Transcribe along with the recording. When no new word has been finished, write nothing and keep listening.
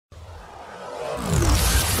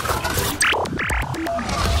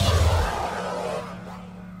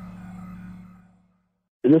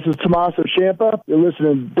And this is Tommaso Ciampa. You're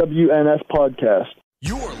listening to WNS Podcast.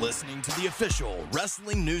 You're listening to the official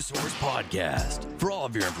Wrestling News Source podcast. For all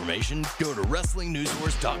of your information, go to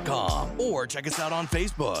WrestlingNewsSource.com or check us out on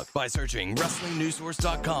Facebook by searching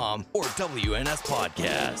WrestlingNewsSource.com or WNS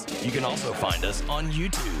Podcast. You can also find us on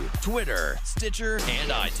YouTube, Twitter, Stitcher, and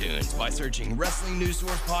iTunes by searching Wrestling News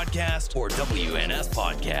Source Podcast or WNS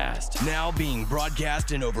Podcast. Now being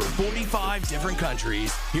broadcast in over 45 different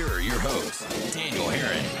countries, here are your hosts, Daniel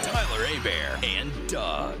Herron, Tyler Abear, and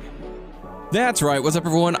Doug. That's right. What's up,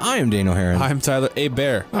 everyone? I am Daniel Herron. I'm Tyler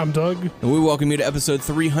Abear. I'm Doug. And we welcome you to episode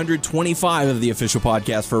 325 of the official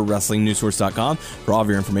podcast for WrestlingNewsSource.com. For all of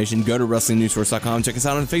your information, go to WrestlingNewsSource.com. Check us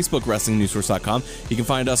out on Facebook, WrestlingNewsSource.com. You can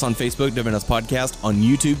find us on Facebook, WNS Podcast, on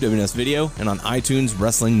YouTube, WNSvideo, and on iTunes,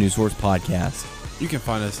 Wrestling News Source Podcast. You can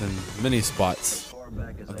find us in many spots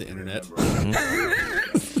of the internet.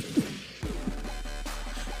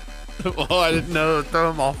 Well, I didn't know.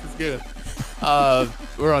 Throw them off. It's good.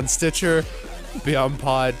 We're on Stitcher, Beyond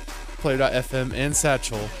Pod, Player.fm, and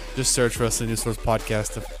Satchel. Just search Wrestling News Source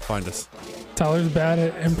Podcast to find us. Tyler's bad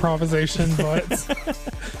at improvisation,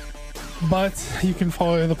 but you can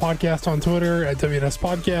follow the podcast on Twitter at WNS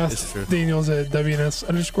Podcast. It's true. Daniel's at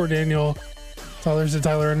WNS_Daniel. Tyler's at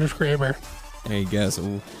Tyler_Aber. There you go.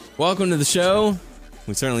 So, welcome to the show.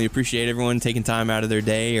 We certainly appreciate everyone taking time out of their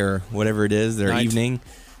day or whatever it is, their evening,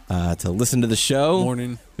 to listen to the show.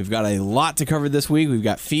 Morning. We've got a lot to cover this week. We've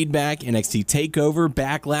got feedback, NXT Takeover,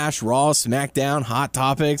 Backlash, Raw, SmackDown, Hot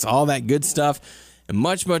Topics, all that good stuff, and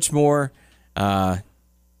much, much more.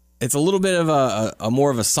 It's a little bit of a more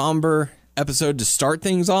of a somber episode to start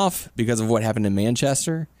things off because of what happened in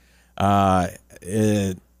Manchester. For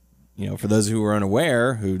those who are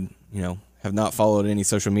unaware, who have not followed any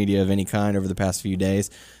social media of any kind over the past few days,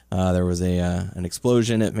 there was an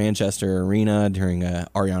explosion at Manchester Arena during a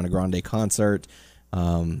Ariana Grande concert.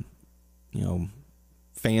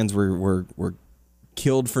 Fans were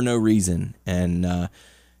killed for no reason, and I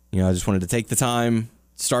just wanted to take the time,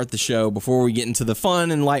 start the show before we get into the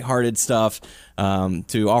fun and lighthearted stuff,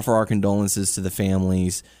 to offer our condolences to the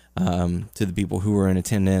families, to the people who were in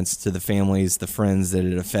attendance, to the families, the friends that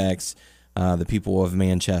it affects, the people of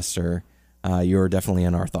Manchester. You're definitely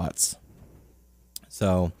in our thoughts.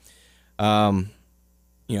 So,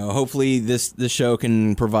 hopefully this show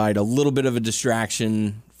can provide a little bit of a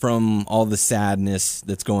distraction from all the sadness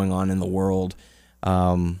that's going on in the world.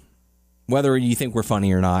 Whether you think we're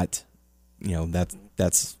funny or not,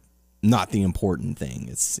 that's not the important thing.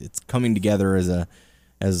 It's coming together as a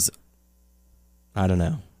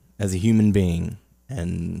human being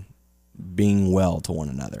and being well to one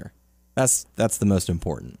another. That's the most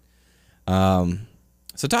important. So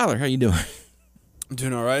Tyler, how you doing? I'm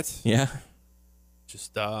doing all right. Yeah.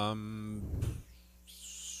 Just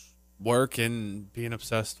work and being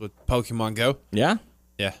obsessed with Pokemon Go. Yeah?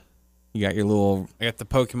 Yeah. You got your little... I got the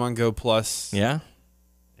Pokemon Go Plus. Yeah?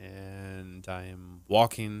 And I am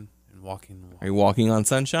walking. Are you walking on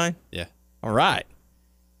sunshine? Yeah. All right.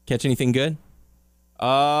 Catch anything good?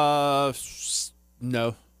 No.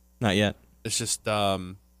 Not yet. It's just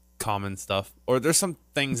common stuff. Or there's some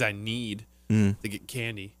things I need to get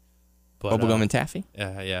candy. But, bubblegum and taffy?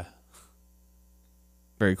 Yeah.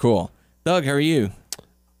 Very cool. Doug, how are you?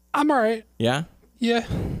 I'm all right. Yeah? Yeah.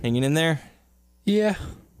 Hanging in there? Yeah.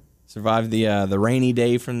 Survived the rainy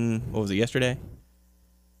day from, what was it, yesterday?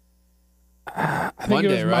 I think Monday,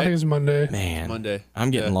 it was, right? I think it was Monday. Man. Monday.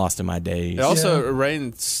 I'm getting lost in my days. It also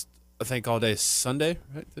rains, I think, all day Sunday,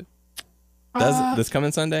 right? Does it? This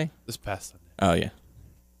coming Sunday? This past Sunday. Oh, yeah.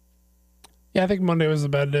 Yeah, I think Monday was a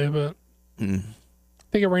bad day, but I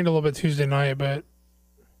think it rained a little bit Tuesday night, but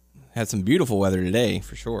had some beautiful weather today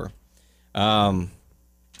for sure. So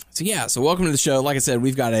welcome to the show. Like I said,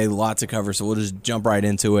 we've got a lot to cover, so we'll just jump right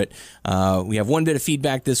into it. We have one bit of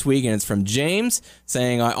feedback this week, and it's from James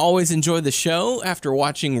saying, I always enjoy the show after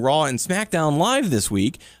watching Raw and SmackDown Live this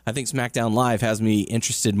week. I think SmackDown Live has me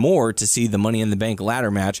interested more to see the Money in the Bank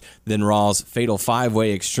ladder match than Raw's Fatal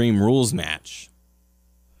 5-Way Extreme Rules match.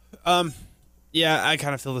 Yeah, I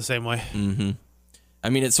kind of feel the same way. Mm-hmm. I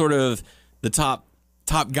mean, it's sort of the top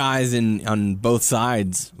guys on both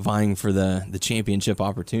sides vying for the championship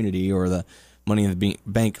opportunity or the Money in the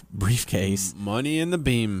Bank briefcase. Money in the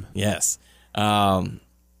beam. Yes.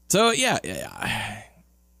 So yeah,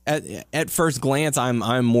 at first glance,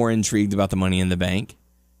 I'm more intrigued about the Money in the Bank,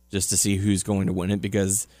 just to see who's going to win it,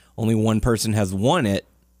 because only one person has won it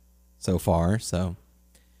so far. So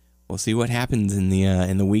we'll see what happens in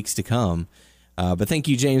the weeks to come. But thank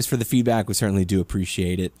you, James, for the feedback. We certainly do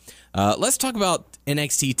appreciate it. Let's talk about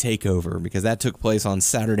NXT Takeover, because that took place on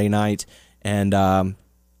Saturday night. And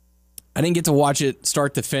I didn't get to watch it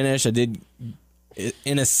start to finish. I did,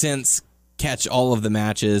 in a sense, catch all of the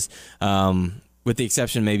matches, with the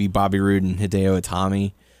exception maybe Bobby Roode and Hideo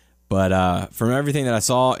Itami. But from everything that I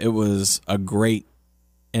saw, it was a great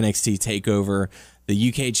NXT takeover. The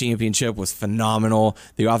UK Championship was phenomenal.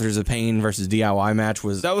 The Authors of Pain versus DIY match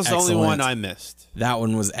was That was excellent. the only one I missed. That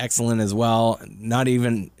one was excellent as well, not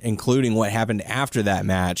even including what happened after that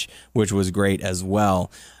match, which was great as well.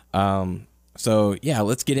 So, yeah,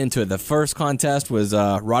 let's get into it. The first contest was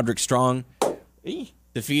Roderick Strong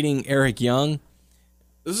defeating Eric Young.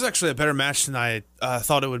 This is actually a better match than I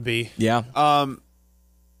thought it would be. Yeah.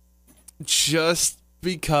 Just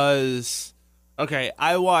because, okay,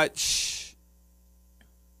 I don't watch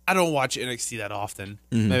NXT that often.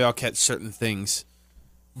 Mm-hmm. Maybe I'll catch certain things.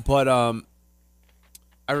 But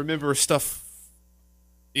I remember stuff,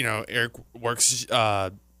 Eric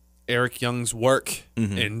Young's work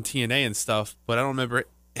in TNA and stuff, but I don't remember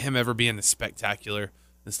him ever being as spectacular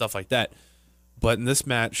and stuff like that. But in this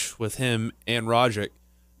match with him and Roderick,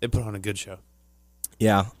 they put on a good show.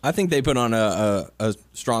 Yeah, I think they put on a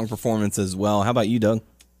strong performance as well. How about you, Doug?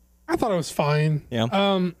 I thought it was fine.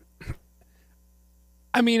 Yeah.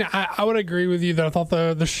 I mean, I would agree with you that I thought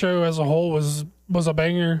the show as a whole was a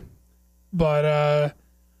banger, but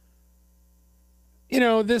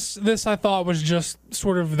this I thought was just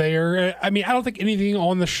sort of there. I mean, I don't think anything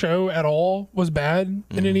on the show at all was bad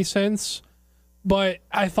in any sense, but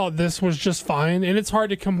I thought this was just fine. And it's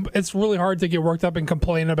it's really hard to get worked up and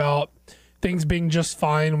complain about things being just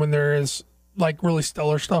fine when there is like really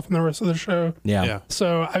stellar stuff in the rest of the show. Yeah.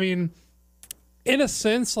 So I mean, in a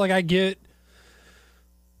sense, like I get.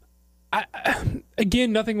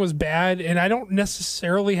 Again, nothing was bad, and I don't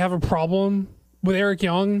necessarily have a problem with Eric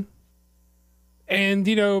Young. And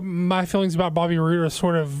my feelings about Bobby Roode are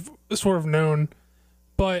sort of known,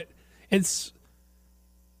 but it's.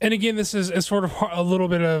 And again, this is sort of a little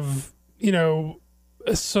bit of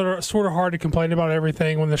sort of hard to complain about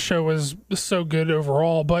everything when the show was so good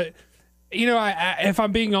overall. But if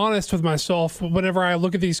I'm being honest with myself, whenever I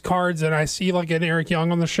look at these cards and I see like an Eric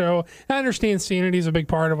Young on the show, I understand sanity is a big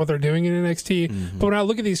part of what they're doing in NXT. But when I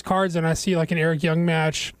look at these cards and I see like an Eric Young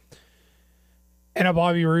match and a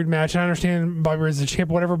Bobby Roode match, and I understand Bobby Roode's the champ,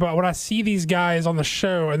 whatever. But when I see these guys on the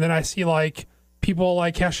show and then I see like people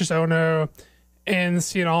like Cassius Ohno and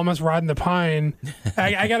Cien Almas riding the pine,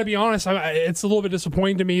 I got to be honest, it's a little bit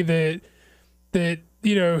disappointing to me that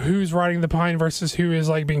who's riding the pine versus who is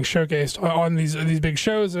like being showcased on these big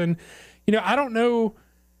shows. And I don't know.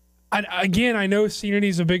 I know sanity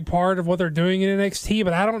is a big part of what they're doing in NXT,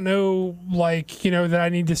 but I don't know that I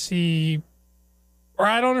need to see, or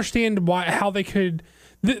I don't understand how they could.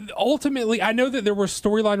 Ultimately, I know that there were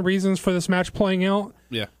storyline reasons for this match playing out.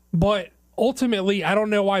 Yeah, but ultimately, I don't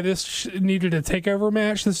know why this needed a takeover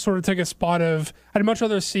match. This sort of took a spot of. I'd much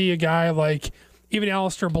rather see a guy like even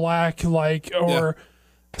Aleister Black,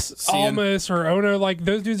 Almas or Ono, like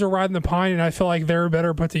those dudes are riding the pine, and I feel like they're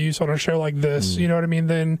better put to use on a show like this. You know what I mean?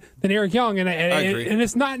 Than Eric Young, and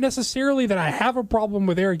it's not necessarily that I have a problem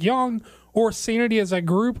with Eric Young or Sanity as a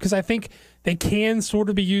group, because I think they can sort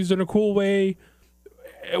of be used in a cool way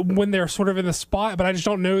when they're sort of in the spot. But I just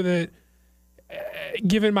don't know that.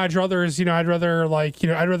 Given my druthers,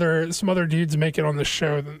 I'd rather some other dudes make it on the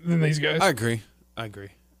show than these guys. I agree.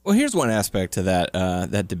 Well, here's one aspect to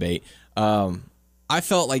that debate. I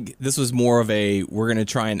felt like this was more of we're going to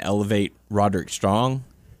try and elevate Roderick Strong,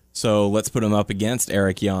 so let's put him up against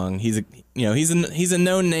Eric Young. He's a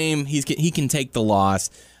known name. He can take the loss,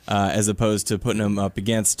 as opposed to putting him up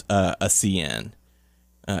against a CN.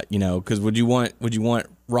 Because would you want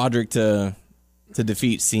Roderick to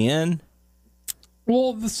defeat CN?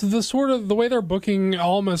 Well, the way they're booking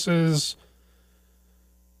Almas is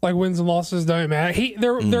like wins and losses don't matter.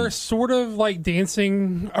 They're sort of like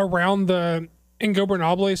dancing around the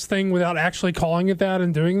Ingobernables thing without actually calling it that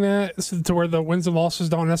and doing that, to where the wins and losses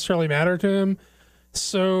don't necessarily matter to him.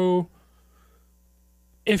 So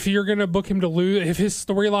if you're gonna book him to lose, if his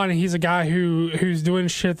storyline and he's a guy who's doing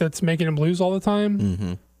shit that's making him lose all the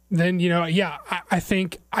time, then I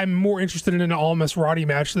think I'm more interested in an Almas Roddy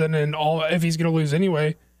match than if he's gonna lose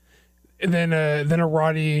anyway, than a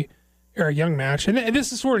Roddy Eric Young match. And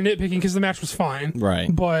this is sort of nitpicking because the match was fine,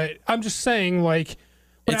 right? But I'm just saying, like,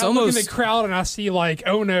 when it's I almost look in the crowd and I see like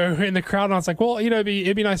Ono in the crowd, and I was like, well, it'd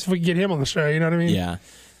be nice if we could get him on the show. You know what I mean? Yeah.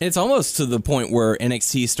 It's almost to the point where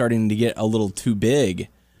NXT is starting to get a little too big,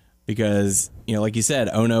 because like you said,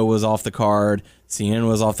 Ono was off the card, CN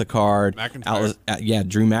was off the card, Drew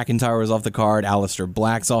McIntyre was off the card, Aleister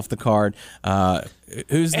Black's off the card.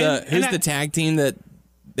 Who's the tag team that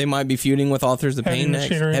they might be feuding with Authors of Pain next.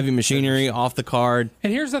 Heavy Machinery off the card.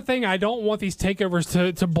 And here's the thing: I don't want these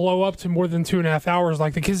takeovers to blow up to more than 2.5 hours,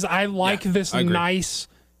 because I like this nice,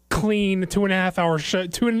 clean 2.5 hour show,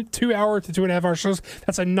 2 hour to 2.5 hour shows.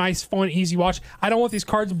 That's a nice, fun, easy watch. I don't want these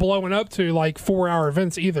cards blowing up to like 4-hour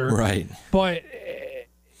events either. Right. But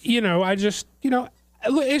it's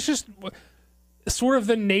just sort of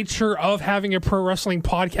the nature of having a pro wrestling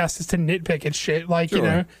podcast is to nitpick and shit.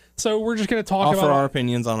 So we're just going to talk about our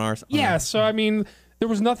opinions on ours. Yeah. So, I mean, there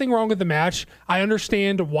was nothing wrong with the match. I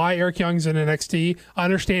understand why Eric Young's in NXT. I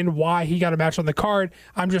understand why he got a match on the card.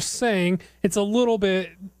 I'm just saying it's a little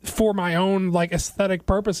bit, for my own aesthetic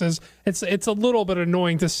purposes, it's a little bit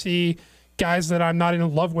annoying to see guys that I'm not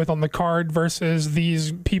in love with on the card versus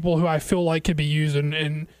these people who I feel like could be used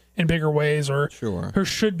in bigger ways or who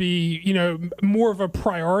should be, more of a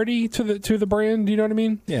priority to the brand. You know what I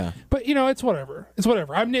mean? Yeah. But it's whatever. It's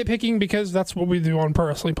whatever. I'm nitpicking because that's what we do on pro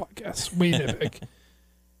wrestling podcasts. We nitpick.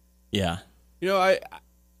 Yeah. The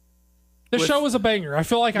show was a banger. I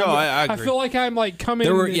feel like I agree. I feel like I'm coming.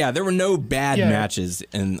 There were no bad matches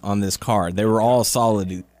on this card. They were all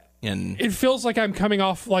solid. And it feels like I'm coming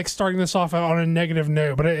off starting this off on a negative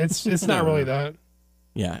note, but it's not really that.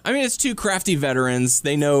 Yeah, I mean, it's two crafty veterans.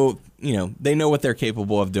 They know what they're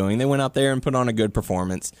capable of doing. They went out there and put on a good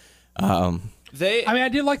performance. I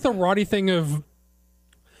did like the Roddy thing of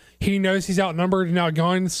he knows he's outnumbered and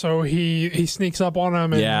outgunned, so he sneaks up on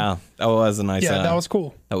him. And, yeah, that was a nice. Yeah, that was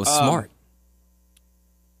cool. That was smart.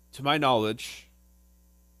 To my knowledge,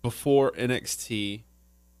 before NXT,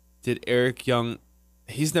 did Eric Young?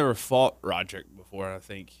 He's never fought Roderick before. I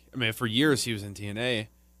think. I mean, for years he was in TNA.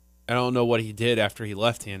 I don't know what he did after he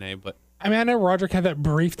left TNA, but I know Roderick had that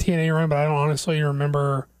brief TNA run, but I don't honestly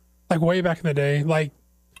remember way back in the day.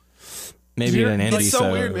 Maybe an indie so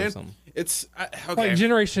show weird, or man. something. It's okay.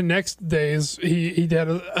 Generation Next days, he did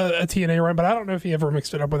a TNA run, but I don't know if he ever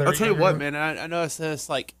mixed it up with. I'll tell you what, man. I know it's this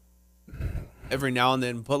every now and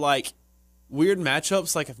then, but weird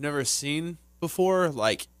matchups I've never seen before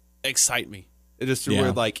excite me. It just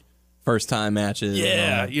weird first time matches.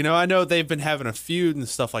 Yeah, I know they've been having a feud and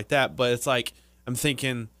stuff like that, but it's I'm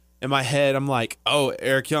thinking in my head, I'm oh,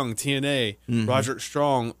 Eric Young, TNA, Roderick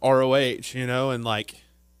Strong, ROH, and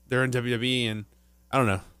they're in WWE, and I don't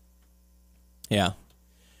know. Yeah.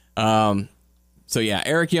 So yeah,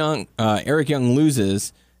 Eric Young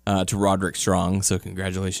loses to Roderick Strong. So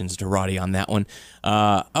congratulations to Roddy on that one.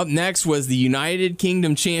 Up next was the United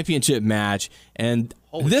Kingdom Championship match, and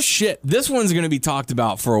this one's going to be talked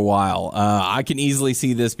about for a while. I can easily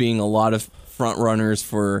see this being a lot of front runners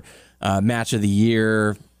for match of the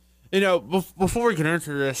year. Before we get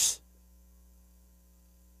into this,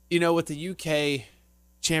 with the UK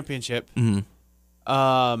Championship,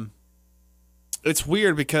 it's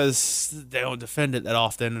weird because they don't defend it that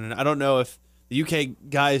often, and I don't know if the UK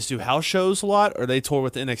guys do house shows a lot or they tour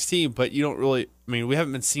with NXT, but you don't really. I mean, we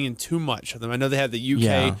haven't been seeing too much of them. I know they had the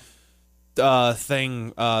UK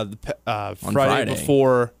thing Friday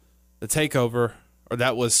before the takeover, or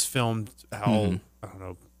that was filmed. I don't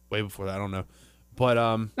know, way before that. I don't know, but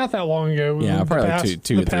not that long ago. Yeah, probably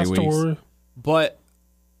two or 3 weeks. Tour. But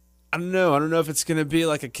I don't know. I don't know if it's going to be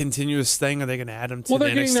a continuous thing. Are they going to add them to the NXT? Well,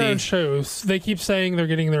 they're getting their own shows. They keep saying they're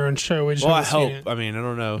getting their own show. I hope. I mean, I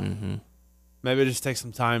don't know. Mm-hmm. Maybe it just takes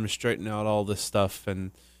some time to straighten out all this stuff,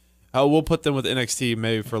 and we'll put them with NXT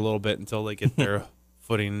maybe for a little bit until they get their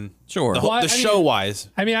footing. Sure. Show-wise.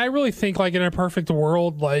 I mean, I really think in a perfect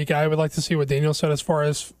world, I would like to see what Daniel said as far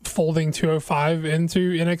as folding 205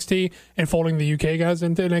 into NXT and folding the UK guys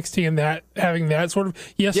into NXT and that having that sort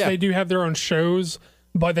of. Yes, they do have their own shows,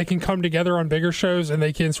 but they can come together on bigger shows and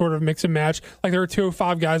they can sort of mix and match. There are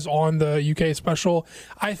 205 guys on the UK special.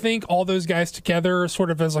 I think all those guys together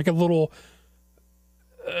sort of as a little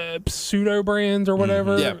pseudo brand or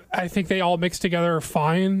whatever. I think they all mix together are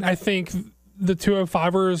fine. I think the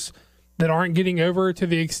 205ers that aren't getting over to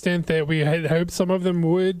the extent that we had hoped some of them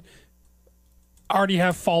would already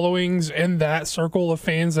have followings in that circle of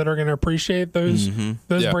fans that are going to appreciate those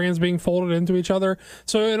brands being folded into each other.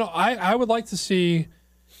 So I would like to see.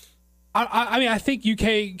 I mean, I think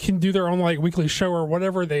UK can do their own weekly show or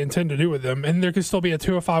whatever they intend to do with them, and there could still be a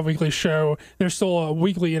 205 weekly show. There's still a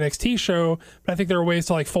weekly NXT show, but I think there are ways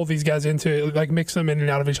to fold these guys into mix them in and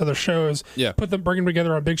out of each other's shows. Yeah, bring them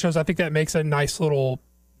together on big shows. I think that makes a nice little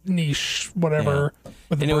niche, whatever.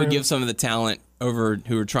 Yeah. And it would give some of the talent over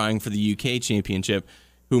who are trying for the UK Championship,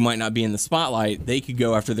 who might not be in the spotlight, they could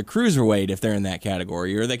go after the cruiserweight if they're in that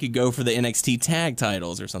category, or they could go for the NXT tag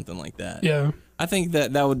titles or something like that. Yeah. I think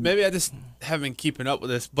that would... Maybe I just haven't been keeping up with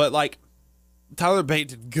this, but Tyler Bate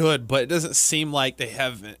did good, but it doesn't seem like they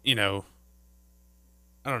have,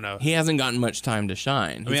 I don't know. he hasn't gotten much time to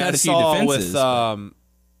shine. I mean, He's had I a few saw defenses. with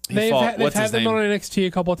They've had them on NXT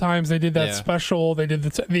a couple of times. They did that Yeah. special. They did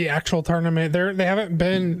the actual tournament. They haven't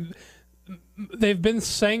been. They've been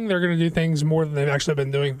saying they're going to do things more than they've actually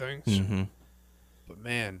been doing things. Mm-hmm. But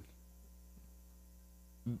man,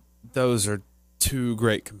 those are two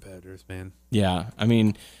great competitors, man. Yeah, I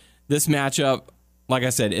mean, this matchup, like I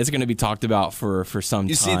said, it's going to be talked about for some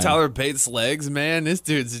You time. see Tyler Bates' legs, man? This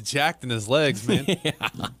dude's jacked in his legs, man.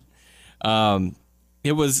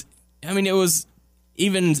 It was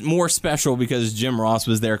even more special because Jim Ross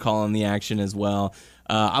was there calling the action as well.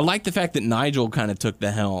 I like the fact that Nigel kind of took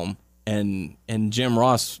the helm and Jim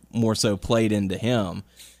Ross more so played into him.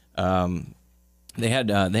 They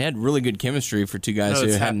had really good chemistry for two I guys know who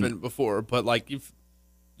it's hadn't. happened before, but like,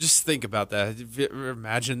 just think about that. Have you ever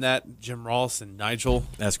imagined that, Jim Ross and Nigel?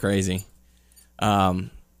 That's crazy.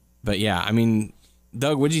 But yeah, I mean,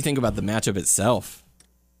 Doug, what did you think about the matchup itself?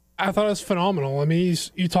 I thought it was phenomenal. I mean,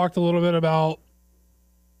 you talked a little bit about.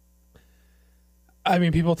 I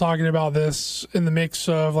mean, people talking about this in the mix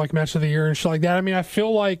of like match of the year and shit like that. I mean, I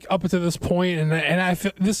feel like up to this point, and I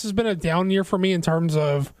feel this has been a down year for me in terms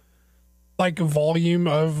of like volume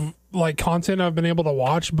of like content I've been able to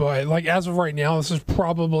watch. But like as of right now, this is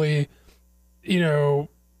probably, the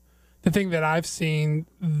thing that I've seen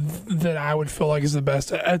that I would feel like is the best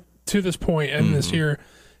to this point in this year.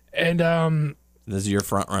 And This is your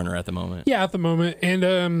front runner at the moment. yeah, at the moment.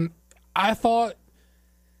 And I thought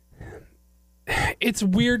it's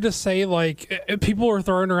weird to say, like, people are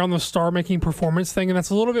throwing around the star-making performance thing, and that's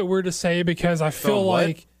a little bit weird to say because I feel Throwing what?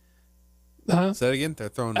 like... Huh? Say that again? They're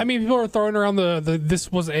throwing... I mean, people are throwing around the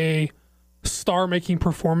this was a star-making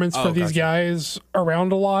performance for these gotcha. guys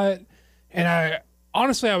around a lot. And I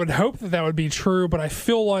would hope that would be true, but I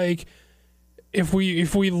feel like if we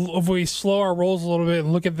slow our rolls a little bit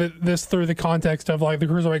and look at this through the context of like the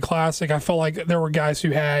Cruiserweight Classic, I felt like there were guys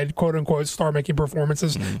who had quote unquote star making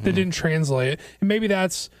performances that didn't translate. And maybe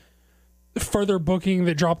that's further booking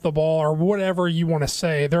that dropped the ball or whatever you want to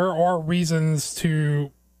say. There are reasons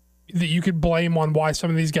that you could blame on why some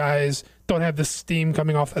of these guys don't have the steam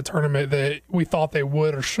coming off that tournament that we thought they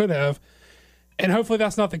would or should have. And hopefully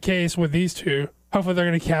that's not the case with these two. Hopefully they're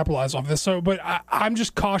going to capitalize off this. So, but I'm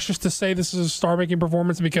just cautious to say this is a star-making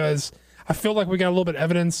performance because I feel like we got a little bit of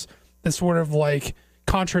evidence that sort of like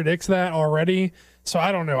contradicts that already. So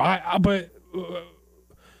I don't know. But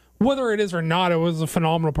whether it is or not, it was a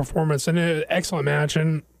phenomenal performance and an excellent match.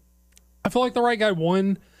 And I feel like the right guy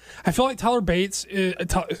won. I feel like Tyler Bate,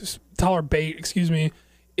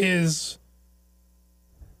 is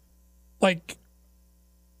like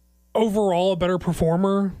overall a better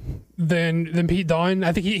performer than Pete Dunne.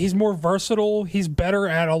 I think he's more versatile. He's better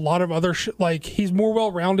at a lot of other like he's more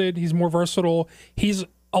well-rounded. He's more versatile. He's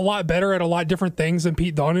a lot better at a lot of different things than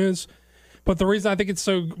Pete Dunne is. But the reason I think it's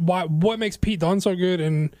so what makes Pete Dunne so good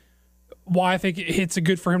and why I think it's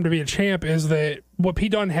good for him to be a champ is that what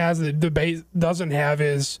Pete Dunne has that the Bate doesn't have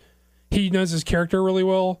is he knows his character really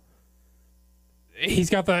well. He's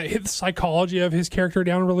got the psychology of his character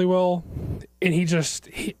down really well, and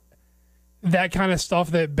that kind of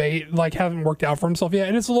stuff that Bate like hasn't worked out for himself yet,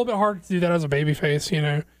 and it's a little bit hard to do that as a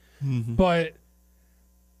babyface, But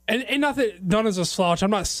and not that Dunne is a slouch.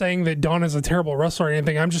 I'm not saying that Dunne is a terrible wrestler or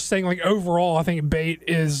anything. I'm just saying like overall, I think Bate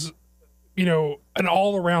is, an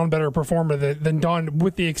all around better performer than Dunne,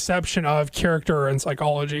 with the exception of character and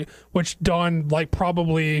psychology, which Dunne like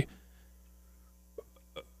probably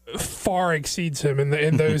far exceeds him in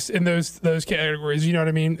those categories. You know what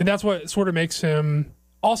I mean? And that's what sort of makes him.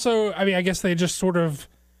 Also, I mean, I guess they just sort of.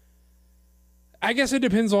 I guess it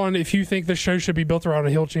depends on if you think the show should be built around a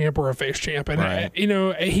heel champ or a face champ, and Right.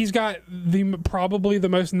 He's got probably the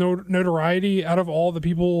most notoriety out of all the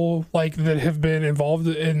people like that have been involved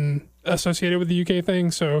in associated with the UK thing.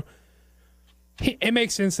 So it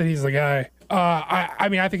makes sense that he's the guy. I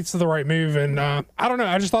mean, I think it's the right move, and I don't know.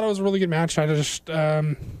 I just thought it was a really good match. I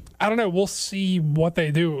don't know. We'll see what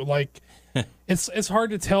they do. Like. It's hard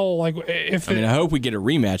to tell, like if. I hope we get a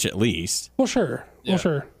rematch at least. Well, sure. Yeah. Well,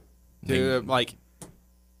 sure. Dude, like,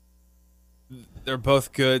 they're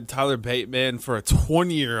both good. Tyler Bateman for a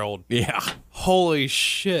 20-year-old. Yeah. Holy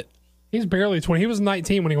shit. He's barely 20. He was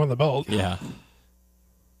 19 when he won the belt. Yeah.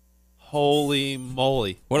 Holy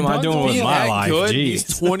moly. What am I doing with Being my that life? good, Jeez.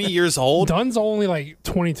 he's 20 years old. Dunn's only like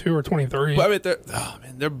 22 or 23. But, I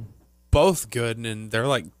mean, they're both good, and they're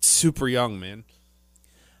like super young, man.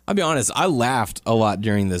 I'll be honest, I laughed a lot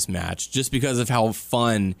during this match just because of how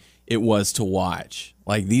fun it was to watch.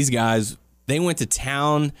 Like these guys, they went to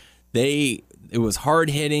town. It was hard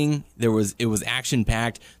hitting. It was action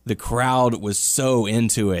packed. The crowd was so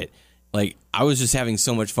into it. Like, I was just having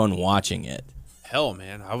so much fun watching it. Hell,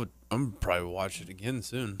 man, I'm probably watch it again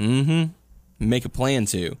soon. Mm-hmm. Make a plan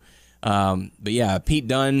to. But yeah, Pete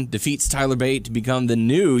Dunne defeats Tyler Bate to become the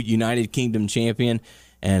new United Kingdom champion.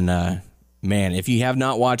 And man, if you have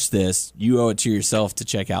not watched this, you owe it to yourself to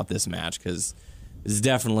check out this match because it's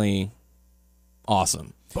definitely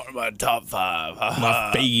awesome. Part of my top 5.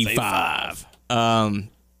 My fave 5.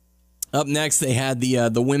 Up next, they had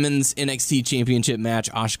the women's NXT Championship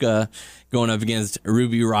match. Asuka going up against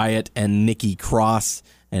Ruby Riott and Nikki Cross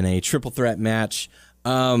in a triple threat match.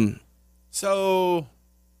 So,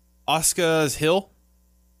 Asuka's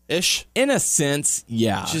heel-ish? In a sense,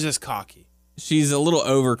 yeah. She's just cocky. She's a little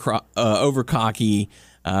over cocky.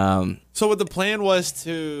 So what the plan was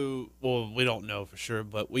to, well, we don't know for sure,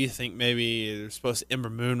 but we think maybe Ember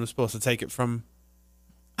Moon was supposed to take it from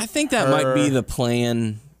I think that might be the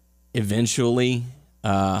plan eventually.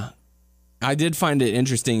 I did find it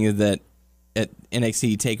interesting that at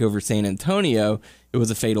NXT TakeOver San Antonio, it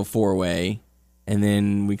was a fatal 4-way, and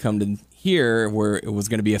then we come to here where it was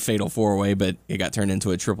going to be a fatal 4-way, but it got turned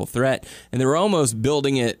into a triple threat, and they were almost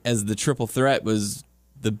building it as the triple threat was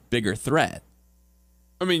the bigger threat.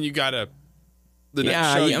 I mean, you gotta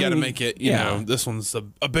next show you gotta make it. You know, this one's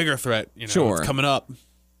a bigger threat. You know, sure. It's coming up.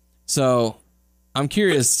 So I'm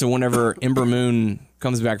curious to whenever Ember Moon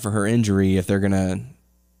comes back for her injury, if they're gonna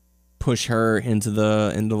push her into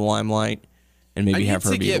the limelight and maybe have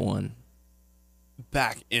her be the one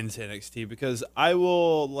back into NXT, because I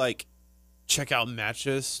will check out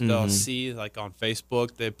matches. They'll see on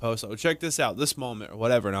Facebook they post, "Oh, check this out, this moment or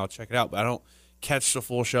whatever," and I'll check it out. But I don't catch the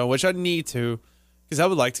full show, which I need to, because I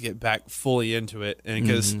would like to get back fully into it. And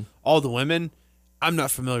because all the women, I'm not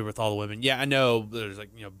familiar with all the women. Yeah, I know there's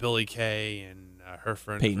Billie Kay and her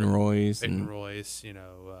friend Peyton Royce, Ember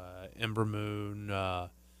Moon,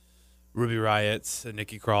 Ruby Riott, and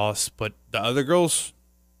Nikki Cross, but the other girls.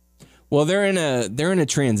 Well, they're in a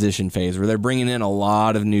transition phase where they're bringing in a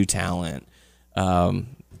lot of new talent. So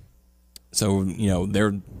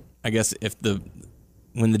they're, I guess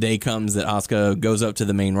when the day comes that Asuka goes up to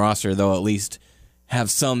the main roster, they'll at least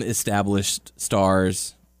have some established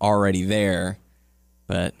stars already there.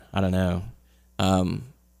 But I don't know.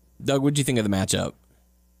 Doug, what did you think of the matchup?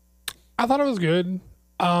 I thought it was good.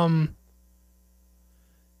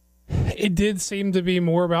 It did seem to be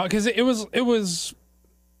more about, because it was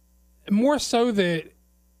more so that,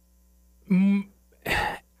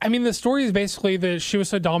 I mean, the story is basically that she was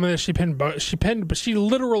so dominant that she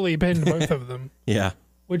literally pinned both of them. Yeah.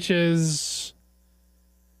 Which is,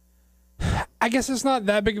 I guess it's not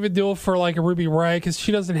that big of a deal for a Ruby Riott, because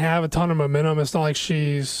she doesn't have a ton of momentum. It's not like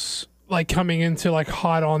she's coming into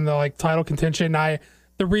hot on the title contention.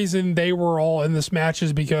 The reason they were all in this match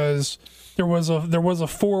is because there was a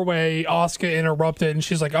 4-way. Asuka interrupted, and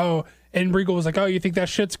she's like, "Oh," and Regal was like, "Oh, you think that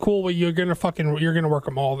shit's cool? Well, you're gonna work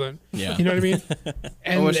them all then." Yeah, you know what I mean.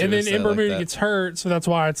 And then Ember Moon gets hurt, so that's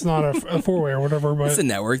why it's not a 4-way or whatever. But it's a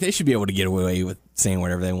network; they should be able to get away with saying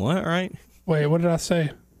whatever they want, right? Wait, what did I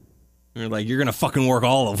say? You're like, you're gonna fucking work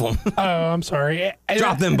all of them. Oh, I'm sorry.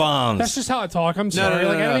 Drop them bombs. That's just how I talk. I'm sorry.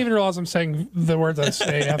 I don't even realize I'm saying the words I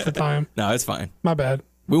say half the time. No, it's fine. My bad.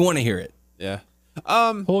 We want to hear it. Yeah.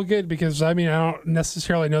 Well, good, because I don't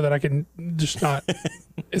necessarily know that I can just not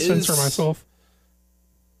censor myself.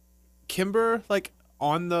 Kimber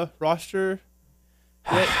on the roster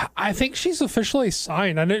yet? I think she's officially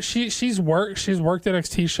signed. I know she's worked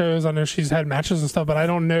NXT shows. I know she's had matches and stuff, but I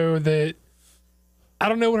don't know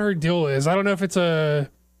what her deal is. I don't know if it's a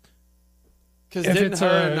I don't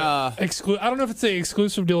know if it's an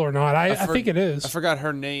exclusive deal or not. I think it is. I forgot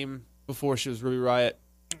her name before she was Ruby Riott.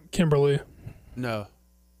 Kimberly. No.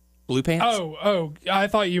 Blue Pants? Oh, I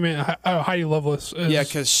thought you meant Heidi Lovelace. Yeah,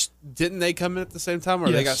 because didn't they come in at the same time,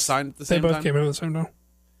 or they got signed at the same time? They both came in at the same time.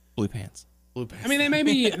 Blue Pants. I mean, they may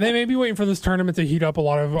be waiting for this tournament to heat up a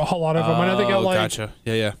lot of them. I know they got gotcha.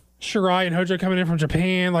 Yeah. Shirai and Hojo coming in from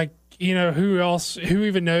Japan. Who else? Who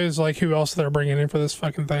even knows who else they're bringing in for this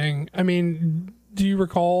fucking thing? I mean, do you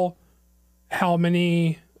recall how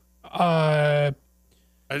many? I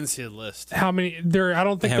didn't see a list. How many there? I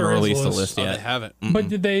don't think they haven't there is released a list, list yet. Oh, they haven't. Mm-mm. But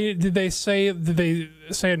did they say a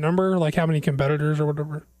number, how many competitors or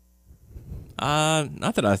whatever?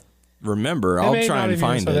 Not that I remember. I'll try and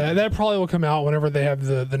find it. That probably will come out whenever they have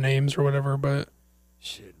the names or whatever. But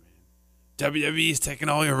shit, man, WWE's taking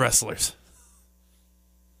all your wrestlers.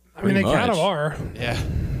 I mean, they kind of are. Yeah.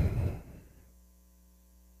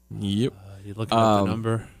 Yep. You looking at the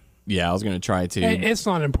number? Yeah, I was gonna try to. It's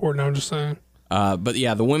not important. I'm just saying. But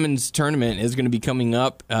yeah, the women's tournament is going to be coming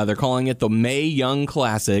up. They're calling it the Mae Young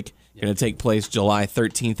Classic. Going to take place July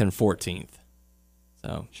 13th and 14th.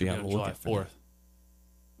 So Should be on on the July lookout for 4th.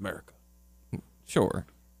 America. that. Sure,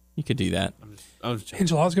 you could do that. I'm just joking. And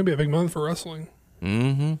July's going to be a big month for wrestling.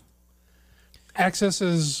 Mm-hmm. Access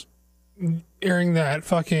is airing that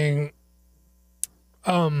fucking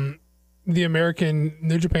the American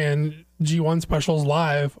New Japan G1 specials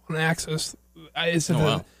live on Access. Is it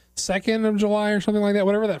the 2nd of July or something like that?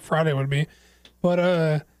 Whatever that Friday would be.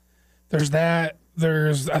 But there's that.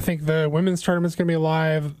 There's, I think the women's tournament's gonna be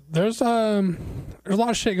live. There's a lot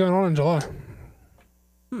of shit going on in July.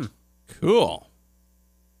 Cool.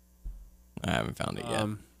 I haven't found it yet.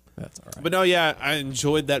 That's all right. But no, yeah, I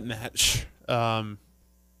enjoyed that match.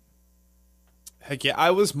 Heck yeah,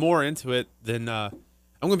 I was more into it than I'm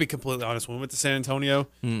gonna be completely honest. When we went to San Antonio,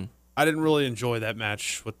 I didn't really enjoy that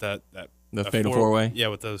match with that Fatal four-way. Yeah,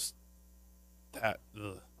 with those. I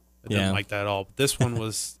didn't like that at all. But this one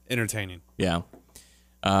was entertaining. Yeah.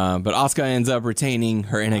 But Asuka ends up retaining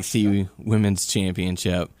her NXT Women's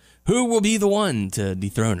Championship. Who will be the one to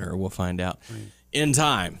dethrone her? We'll find out in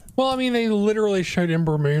time. Well, I mean, they literally showed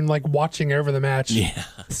Ember Moon like watching over the match. Yeah.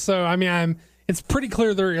 So I mean, it's pretty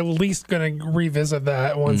clear they're at least going to revisit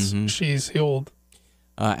that once she's healed.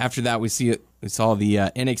 After that, we saw the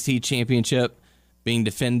NXT Championship being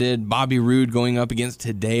defended. Bobby Roode going up against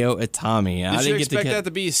Hideo Itami. Did you expect that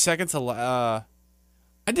to be second to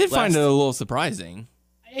I did find it a little surprising.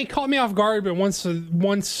 It caught me off guard, but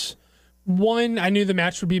once one, I knew the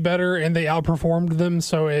match would be better, and they outperformed them,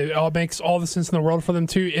 so it all makes all the sense in the world for them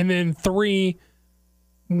too. And then 3,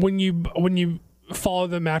 when you follow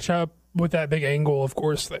the match up with that big angle, of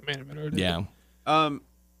course, that made it better. Yeah. I'm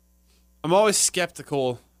always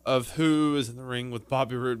skeptical of who is in the ring with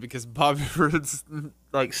Bobby Roode because Bobby Roode's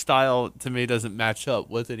like style to me doesn't match up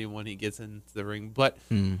with anyone he gets into the ring. But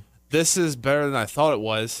this is better than I thought it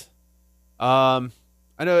was. I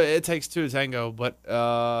know it takes 2 to tango, but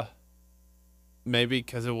maybe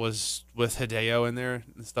because it was with Hideo in there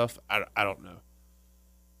and stuff. I don't know.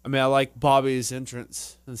 I mean, I like Bobby's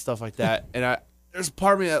entrance and stuff like that, and there's a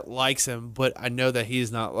part of me that likes him, but I know that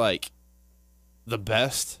he's not like the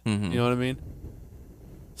best. You know what I mean?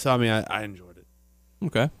 So I mean, I enjoyed it.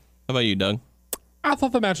 Okay. How about you, Doug? I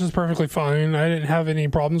thought the match was perfectly fine. I didn't have any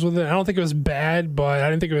problems with it. I don't think it was bad, but I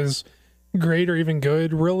didn't think it was great or even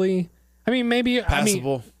good, really. I mean, maybe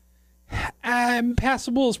Passable.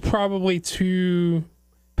 Passable is probably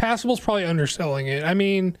Passable's probably underselling it. I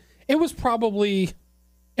mean, it was fine.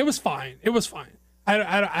 It was fine.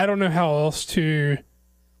 I don't know how else to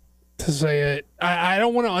say it. I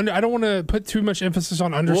don't want to put too much emphasis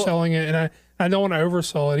on underselling it, and I don't want to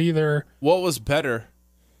oversell it either. What was better,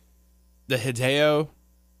 the Hideo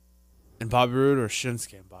and Bobby Roode, or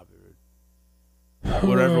Shinsuke and Bobby Roode?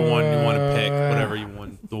 Whatever one you want to pick, whatever you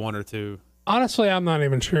want, the 1 or 2. Honestly, I'm not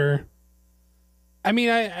even sure. I mean,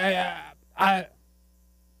 I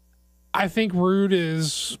think Roode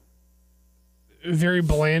is a very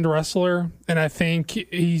bland wrestler, and I think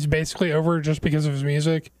he's basically over just because of his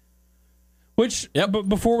music. Which, but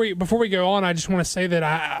before we go on, I just want to say that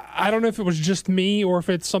I don't know if it was just me or if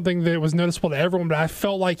it's something that was noticeable to everyone, but I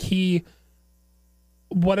felt like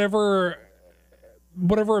whatever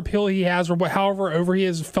appeal he has or however over he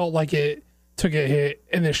is, felt like it took a hit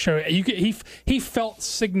in this show. He felt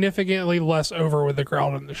significantly less over with the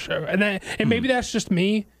crowd in the show, and maybe that's just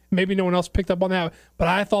me. Maybe no one else picked up on that, but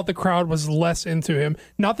I thought the crowd was less into him.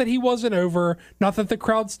 Not that he wasn't over, not that the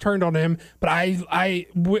crowds turned on him, but I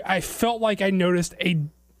felt like I noticed a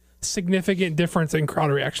significant difference in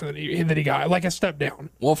crowd reaction that he got, like a step down.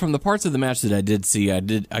 Well, from the parts of the match that I did see, I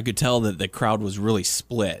could tell that the crowd was really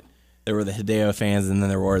split. There were the Hideo fans, and then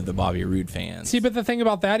there were the Bobby Roode fans. See, but the thing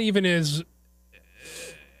about that even is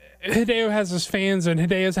Hideo has his fans, and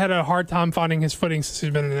Hideo's had a hard time finding his footing since he's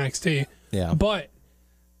been in NXT. Yeah, but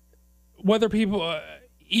whether people,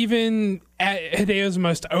 even at Hideo's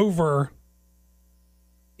most over,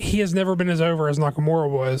 he has never been as over as Nakamura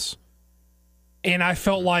was. And I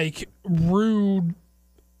felt like Roode,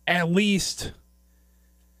 at least,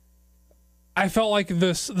 I felt like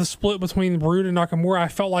the split between Roode and Nakamura, I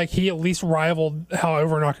felt like he at least rivaled how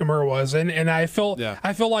over Nakamura was. And I feel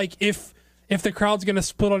like if the crowd's going to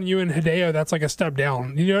split on you and Hideo, that's like a step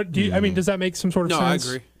down. I mean, does that make some sort of sense?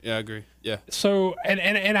 No, I agree. Yeah, I agree. Yeah. So, and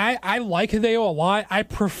I like Hideo a lot. I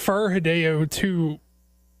prefer Hideo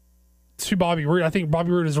to Bobby Roode. I think Bobby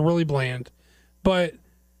Roode is really bland. But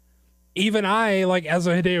even I, like, as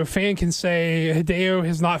a Hideo fan, can say Hideo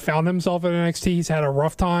has not found himself at NXT. He's had a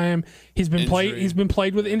rough time. He's been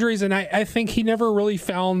plagued with injuries, and I think he never really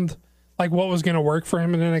found like what was going to work for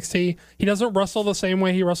him in NXT. He doesn't wrestle the same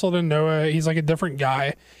way he wrestled in Noah. He's like a different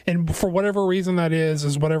guy, and for whatever reason that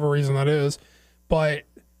is whatever reason that is. But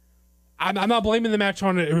I'm not blaming the match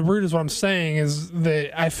on Rude. Is what I'm saying is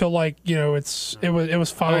that I feel like it was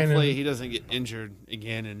fine. Hopefully he doesn't get injured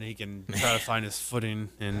again and he can try to find his footing.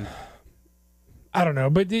 And I don't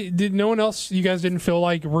know, but did no one else? You guys didn't feel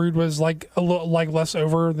like Rude was like a little less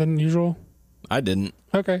over than usual? I didn't.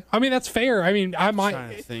 Okay, I mean that's fair. I mean I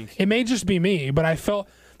might. It may just be me, but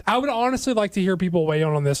I would honestly like to hear people weigh in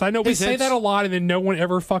on this. I know we say that a lot and then no one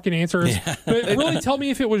ever fucking answers. Yeah. But really tell me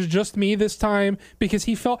if it was just me this time because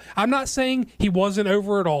I'm not saying he wasn't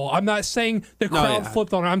over at all. I'm not saying the crowd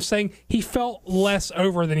flipped on him. I'm saying he felt less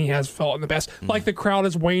over than he has felt in the past. Like the crowd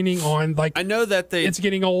is waning on I know that it's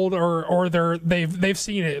getting old or they've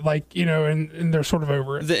seen it and they're sort of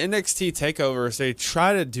over it. The NXT takeovers, they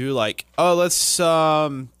try to do let's try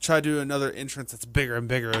to do another entrance that's bigger and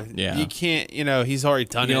bigger. Yeah. You can't, he's already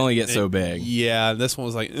done it. You can only get so big. Yeah, this one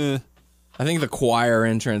was like, eh. I think the choir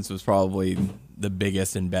entrance was probably the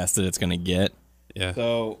biggest and best that it's going to get. Yeah.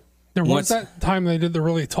 So there was that time they did the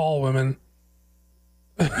really tall women.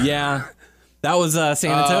 Yeah. That was San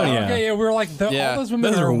Antonio. Okay, yeah, we were like, all those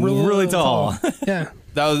women are really tall. Yeah.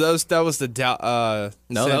 That was the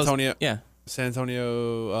San Antonio. Yeah. San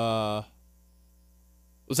Antonio.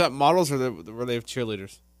 Was that models or were they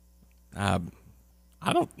cheerleaders? I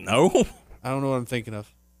don't know. I don't know what I'm thinking of.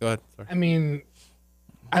 Go ahead. Sorry. I mean,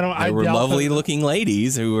 I don't. They were lovely looking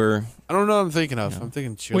ladies who were. I don't know what I'm thinking of. I'm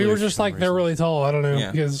thinking cheerleaders. We were just like they're really tall. I don't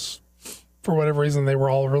know because for whatever reason they were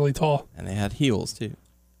all really tall and they had heels too.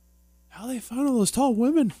 How they find all those tall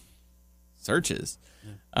women? Searches.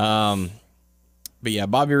 Yeah. But yeah,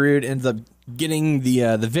 Bobby Roode ends up getting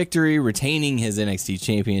the victory, retaining his NXT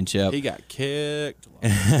championship. He got kicked.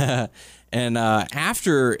 And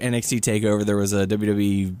after NXT Takeover, there was a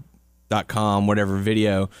WWE.com whatever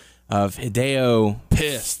video of Hideo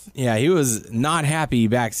pissed. Yeah, he was not happy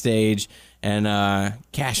backstage, and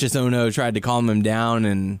Cassius Ohno tried to calm him down,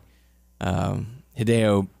 and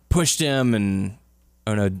Hideo pushed him, and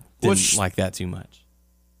Ohno didn't like that too much.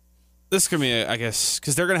 This could be, I guess,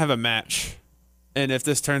 because they're gonna have a match, and if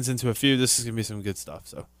this turns into a feud, this is gonna be some good stuff.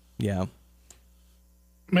 So yeah.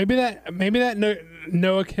 Maybe that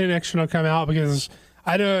Noah connection will come out because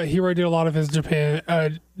I know Hero did a lot of his Japan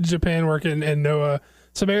work and Noah.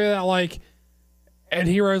 So maybe that and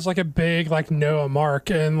Hero's like a big Noah mark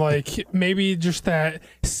and maybe just that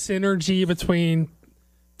synergy between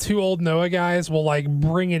two old Noah guys will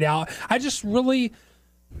bring it out. I just really.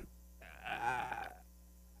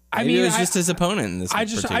 I mean, it was just his opponent in this. I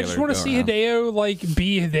just want to see Hideo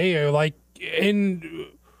be Hideo in.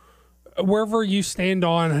 Wherever you stand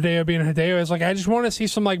on Hideo being Hideo is I just want to see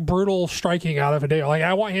some brutal striking out of Hideo.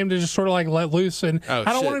 I want him to just sort of let loose and I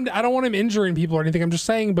don't want him injuring people or anything. I'm just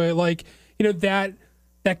saying, but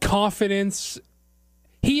that confidence.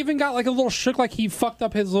 He even got a little shook, he fucked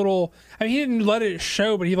up his little. I mean, he didn't let it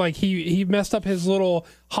show, but he messed up his little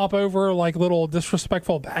hop over little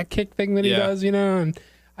disrespectful back kick thing that he does, and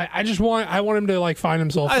I want him to find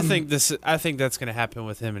himself. I think that's gonna happen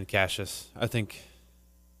with him and Cassius. I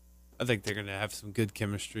think they're gonna have some good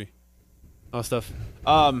chemistry. All stuff.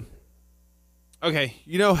 Okay,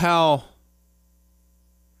 you know how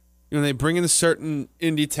they bring in a certain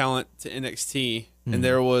indie talent to NXT, and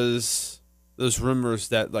there was those rumors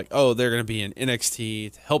that they're gonna be in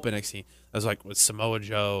NXT to help NXT. That was with Samoa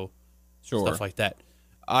Joe, stuff like that.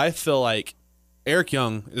 I feel like Eric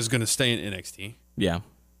Young is gonna stay in NXT. Yeah.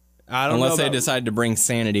 Unless they decide to bring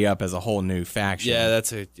Sanity up as a whole new faction. Yeah,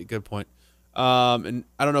 that's a good point. And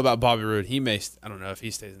I don't know about Bobby Roode. I don't know if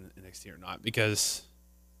he stays in NXT or not because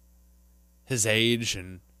his age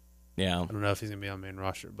and I don't know if he's gonna be on main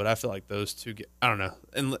roster. But I feel like those two I don't know.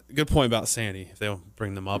 And good point about Sandy if they don't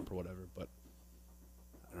bring them up or whatever. But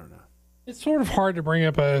I don't know. It's sort of hard to bring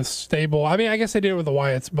up a stable. I mean, I guess they did it with the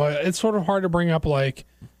Wyatts, but it's sort of hard to bring up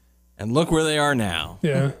And look where they are now.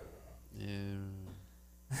 Yeah.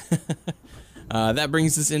 That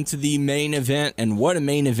brings us into the main event, and what a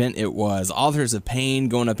main event it was. Authors of Pain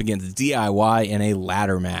going up against DIY in a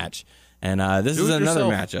ladder match. And this is another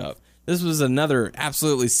matchup. This was another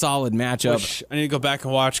absolutely solid matchup. Which I need to go back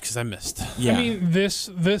and watch because I missed. Yeah. I mean,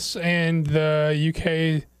 this and the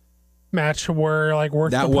UK match were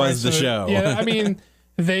worth that the price was the of show. Yeah, I mean,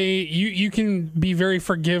 you can be very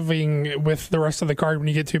forgiving with the rest of the card when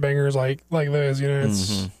you get two bangers like those.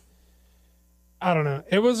 It's. I don't know.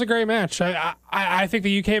 It was a great match. I think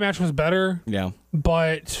the UK match was better. Yeah.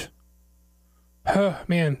 But,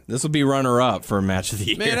 man. This will be runner-up for match of the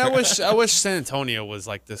year. Man, I wish San Antonio was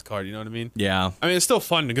like this card. You know what I mean? Yeah. I mean, it's still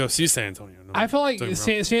fun to go see San Antonio. I feel like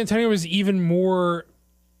San Antonio was even more.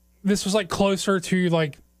 This was closer to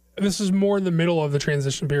this is more in the middle of the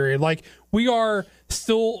transition period. Like, we are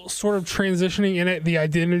still sort of transitioning in it, the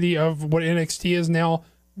identity of what NXT is now,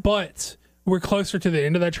 but we're closer to the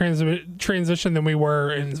end of that transition than we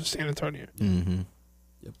were in San Antonio. Mm-hmm.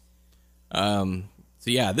 Yep. So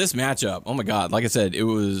yeah, this matchup, oh my God, like I said, it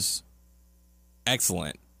was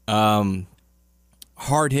excellent. Hard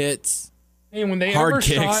hits. And when they hard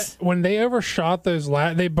overshot, kicks. when they overshot those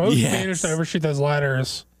they both managed to overshoot those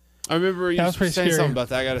ladders. I remember you saying scary. something about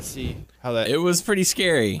that. I got to see how that. It was pretty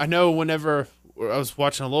scary. I know whenever I was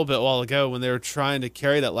watching a little bit a while ago when they were trying to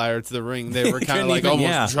carry that ladder to the ring, they were kind of like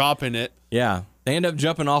almost dropping it. Yeah, they end up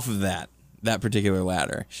jumping off of that particular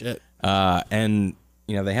ladder. Shit. And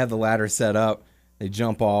you know, they had the ladder set up. They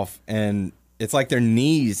jump off, and it's like their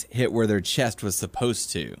knees hit where their chest was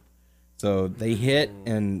supposed to. So they hit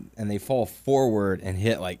and they fall forward and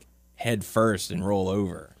hit like head first and roll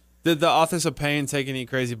over. Did the Authors of Pain take any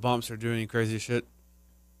crazy bumps or do any crazy shit?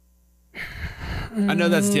 I know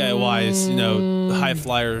that's DIYs, you know, high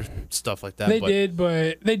flyer stuff like that. They did,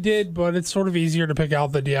 but it's sort of easier to pick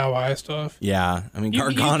out the DIY stuff. Yeah, I mean,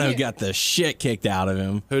 Gargano got the shit kicked out of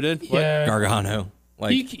him. Who did? What? Yeah. Gargano.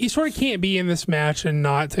 Like, you sort of can't be in this match and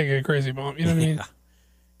not take a crazy bump. You know what I mean? Yeah.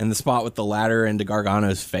 And the spot with the ladder into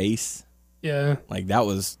Gargano's face. Yeah. Like that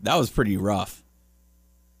was pretty rough.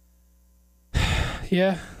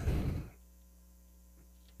 Yeah.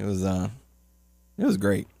 It was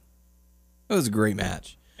great. It was a great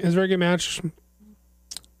match. It was a very good match.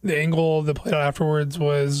 The angle that played out afterwards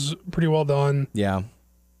was pretty well done. Yeah.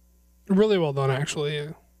 Really well done, actually. Yeah.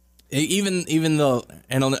 Even though,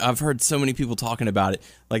 and I've heard so many people talking about it,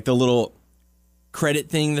 like the little credit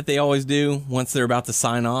thing that they always do once they're about to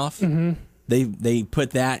sign off. Mm-hmm. They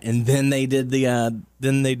put that, and then they did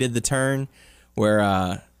the turn where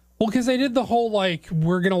well, because they did the whole like,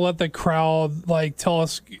 we're gonna let the crowd like tell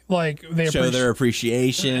us like they show their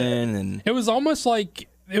appreciation, and it was almost like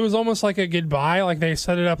a goodbye. Like they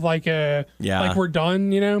set it up like like we're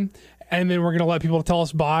done, you know, and then we're gonna let people tell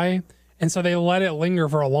us bye. And so they let it linger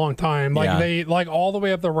for a long time. Like they like all the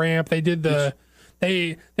way up the ramp. They did the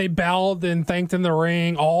they bowed and thanked in the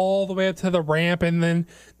ring all the way up to the ramp. And then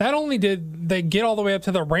not only did they get all the way up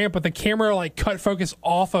to the ramp, but the camera like cut focus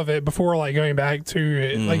off of it before like going back to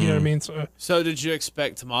it. Like, you know what I mean? So did you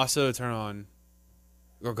expect Tommaso to turn on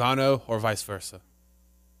Gargano or vice versa?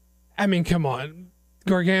 I mean, come on.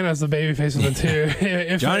 Gargano's the babyface of the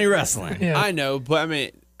two. Johnny Wrestling. Yeah. I know, but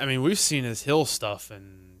I mean, we've seen his heel stuff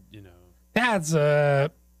and.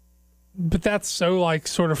 But that's so like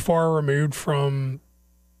sort of far removed from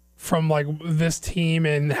like this team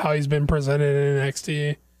and how he's been presented in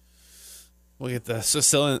NXT. We'll get the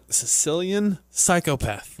Sicilian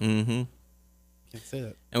psychopath. Mm-hmm. Can't say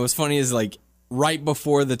that. And what's funny is like right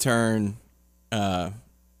before the turn,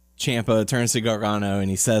 Ciampa turns to Gargano and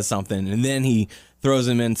he says something, and then he throws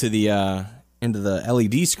him into the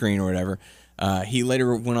LED screen or whatever. He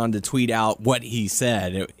later went on to tweet out what he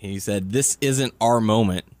said. He said, "This isn't our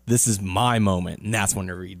moment. This is my moment." And that's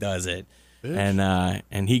whenever he does it. Bitch.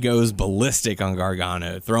 And he goes ballistic on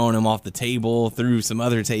Gargano, throwing him off the table, through some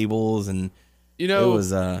other tables, and you know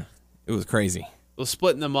it was crazy. Well,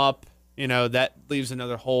 splitting them up, you know, that leaves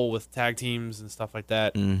another hole with tag teams and stuff like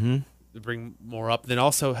that. Mm-hmm. To bring more up. Then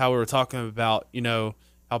also how we were talking about, you know,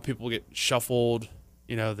 how people get shuffled.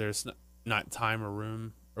 You know, there's not time or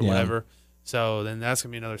room or whatever. So then that's going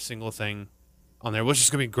to be another single thing on there, which is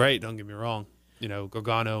going to be great, don't get me wrong. You know,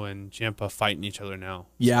 Gargano and Ciampa fighting each other now.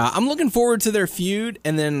 Yeah, I'm looking forward to their feud,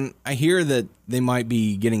 and then I hear that they might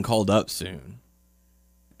be getting called up soon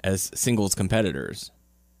as singles competitors.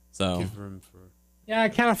 So, Give room for... Yeah, I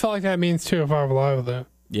kind of felt like that means 205 Live, though.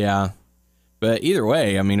 Yeah. But either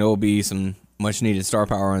way, I mean, it will be some much-needed star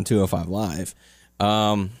power on 205 Live.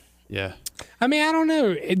 Yeah. I mean, I don't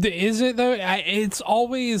know. Is it, though? It's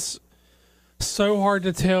always so hard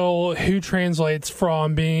to tell who translates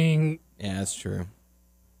from being... Yeah, that's true.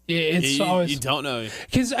 It's always... You don't know.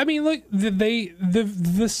 Because, I mean, look,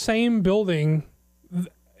 the same building...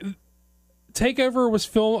 Takeover was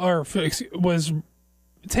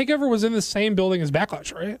Takeover was in the same building as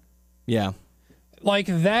Backlash, right? Yeah. Like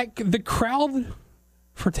that, the crowd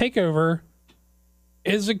for Takeover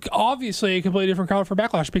is obviously a completely different crowd for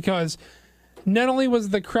Backlash, because not only was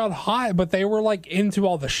the crowd hot, but they were like into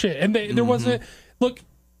all the shit. And there wasn't, look,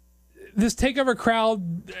 this Takeover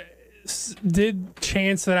crowd did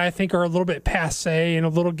chants that I think are a little bit passe and a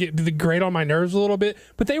little grate on my nerves a little bit,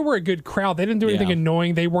 but they were a good crowd. They didn't do anything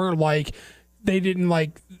annoying. They weren't like, they didn't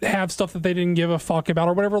like have stuff that they didn't give a fuck about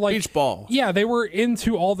or whatever. Like Beach ball. Yeah, they were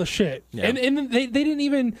into all the shit. Yeah. And they didn't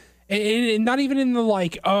even, and not even in the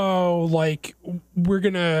like, oh, like we're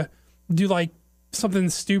gonna do like something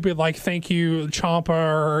stupid like "Thank you, Ciampa,"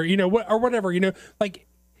 or or whatever. Like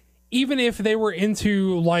even if they were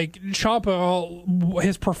into like Ciampa,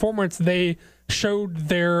 his performance, they showed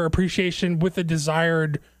their appreciation with the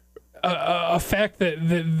desired effect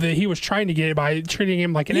that he was trying to get by treating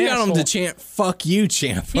him like an asshole. You got him to chant "Fuck you,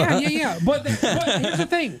 Ciampa." Yeah. But here's the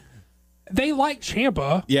thing: they like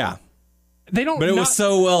Ciampa. Yeah. They don't. But it was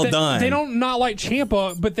so well done. They don't not like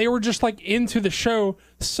Ciampa, but they were just like into the show.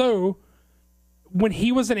 So when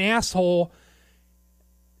he was an asshole,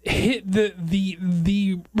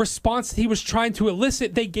 the response that he was trying to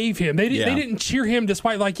elicit, they gave him. They didn't cheer him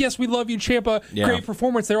despite like, yes, we love you, Ciampa, great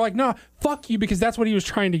performance. They were like, nah, fuck you, because that's what he was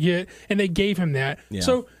trying to get, and they gave him that. Yeah.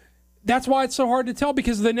 So that's why it's so hard to tell,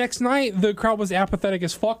 because the next night the crowd was apathetic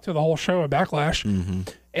as fuck to the whole show at Backlash,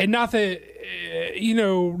 and not that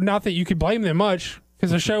not that you could blame them much,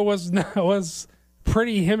 because the show was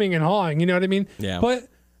pretty hemming and hawing. You know what I mean? Yeah. But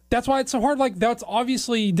that's why it's so hard. Like, that's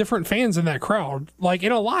obviously different fans in that crowd, like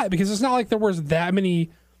in a lot, because it's not like there was that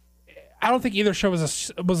many. I don't think either show was a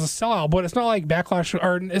sellout, but it's not like Backlash,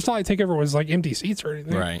 or it's not like Takeover was like empty seats or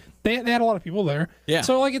anything. Right. They had a lot of people there. Yeah.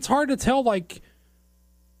 So like it's hard to tell like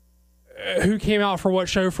who came out for what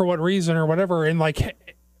show for what reason or whatever, and like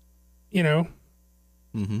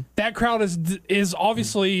that crowd is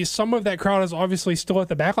obviously some of that crowd is obviously still at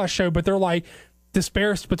the Backlash show, but they're like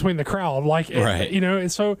dispersed between the crowd, like right.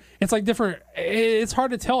 And so it's like different. It's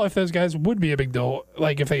hard to tell if those guys would be a big deal,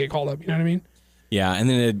 like if they get called up. You know what I mean? Yeah,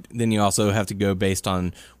 and then you also have to go based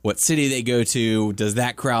on what city they go to. Does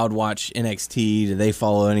that crowd watch NXT? Do they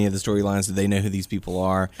follow any of the storylines? Do they know who these people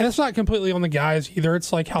are? And it's not completely on the guys either.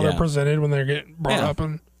 It's like how they're presented when they're getting brought up.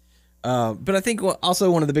 And but I think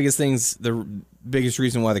also one of the biggest things, the biggest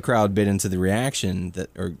reason why the crowd bit into the reaction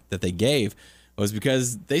that they gave was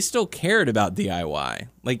because they still cared about DIY.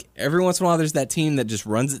 Like every once in a while, there's that team that just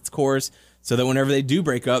runs its course, so that whenever they do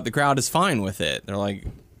break up, the crowd is fine with it. They're like,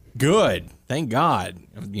 good, thank God,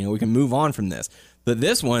 we can move on from this. But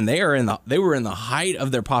this one, they were in the height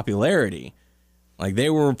of their popularity. Like they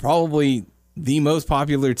were probably the most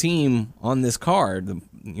popular team on this card.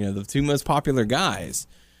 The two most popular guys.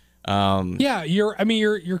 Yeah,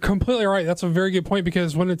 you're completely right. That's a very good point,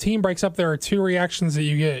 because when a team breaks up, there are two reactions that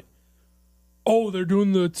you get. Oh, they're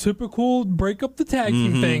doing the typical break up the tag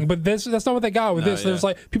team thing, but that's not what they got with this. There's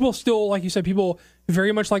like people still, like you said, people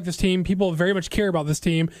very much like this team. People very much care about this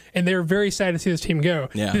team, and they're very sad to see this team go.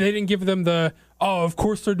 Yeah. They didn't give them the of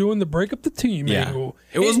course they're doing the break up the team angle.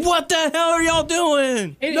 It was what the hell are y'all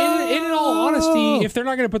doing? And in all honesty, if they're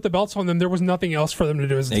not going to put the belts on them, there was nothing else for them to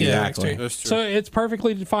do as a team. Exactly. That's true. So it's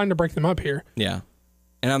perfectly fine to break them up here. Yeah,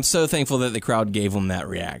 and I'm so thankful that the crowd gave them that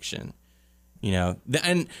reaction. We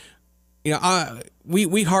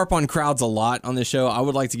harp on crowds a lot on this show. I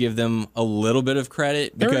would like to give them a little bit of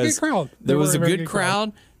credit because they were a good crowd. There was a good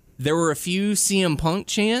crowd. There were a few CM Punk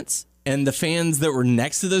chants, and the fans that were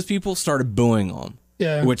next to those people started booing them.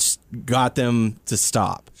 Yeah, which got them to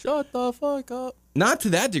stop. Shut the fuck up. Not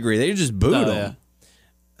to that degree. They just booed them. Yeah.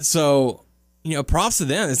 So, props to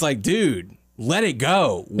them. It's like, dude, let it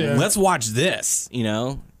go. Yeah. Let's watch this.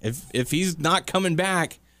 If he's not coming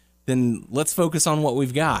back, then let's focus on what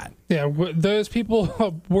we've got. Yeah, those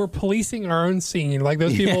people were policing our own scene. Like,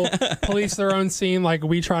 those people police their own scene like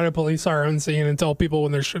we try to police our own scene and tell people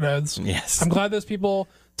when they're shitheads. Yes. I'm glad those people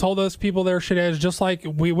told those people they're shitheads, just like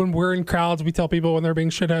when we're in crowds, we tell people when they're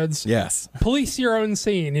being shitheads. Yes. Police your own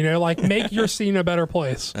scene, like make your scene a better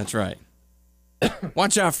place. That's right.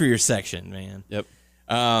 Watch out for your section, man. Yep.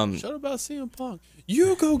 Shut up about CM Punk.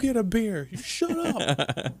 You go get a beer. You shut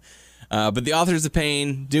up. But the Authors of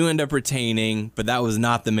Pain do end up retaining, but that was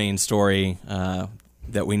not the main story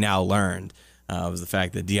that we now learned. It was the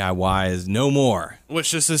fact that DIY is no more.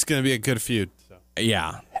 Which this is going to be a good feud. So.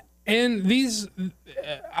 Yeah. And these,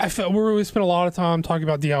 I felt we spent a lot of time talking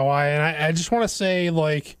about DIY, and I just want to say,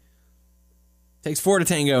 like, takes 4 to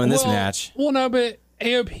tango in this match. Well, no, but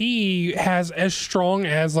AOP has as strong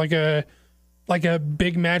as like a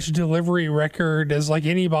big match delivery record as like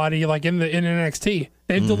anybody like in NXT.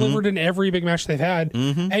 They've delivered in every big match they've had,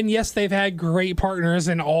 and yes, they've had great partners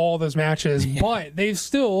in all those matches, but they've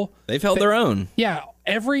held their own. Yeah,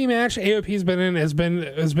 every match AOP's been in has been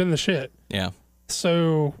the shit. Yeah.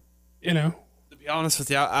 So, to be honest with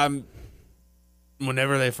you,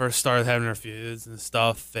 whenever they first started having their feuds and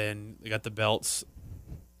stuff, and they got the belts,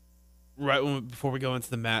 before we go into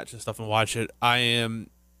the match and stuff and watch it, I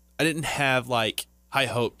didn't have like high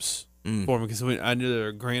hopes for them because I knew they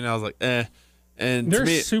were green. I was like, eh. And they're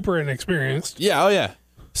super inexperienced. Yeah, oh yeah.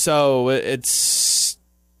 So it's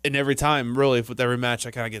every time, really, with every match,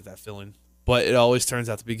 I kind of get that feeling, but it always turns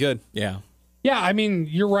out to be good. Yeah. Yeah, I mean,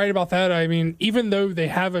 you're right about that. I mean, even though they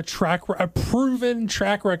have a proven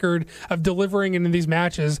track record of delivering in these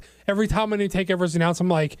matches, every time a new takeover is announced, I'm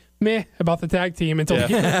like, meh about the tag team until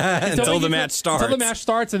Until the match starts. Until the match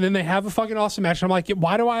starts, and then they have a fucking awesome match. And I'm like,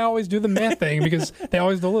 why do I always do the meh thing? Because they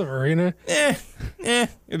always deliver, you know? It'd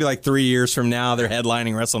be like 3 years from now, they're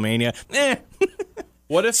headlining WrestleMania.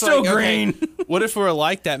 What if Still like, green. Okay, what if we're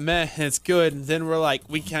like that meh and it's good, and then we're like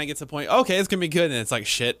we kind of get to the point. Okay, it's gonna be good, and it's like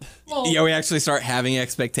shit. Well, Yeah, we actually start having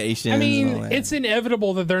expectations. I and all mean, that. it's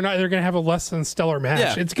inevitable that they're gonna have a less than stellar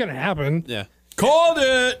match. Yeah. It's gonna happen. Yeah. Called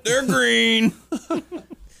it. They're green. As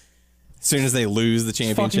soon as they lose the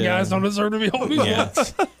championship. Fucking guys don't deserve to be on these Yeah.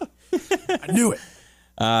 lists. I knew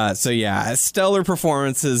it. So yeah, stellar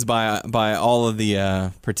performances by all of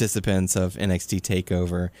the participants of NXT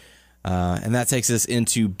Takeover, and that takes us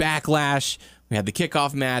into Backlash. We had the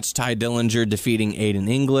kickoff match: Ty Dillinger defeating Aiden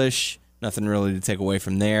English. Nothing really to take away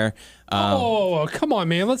from there. Oh, come on,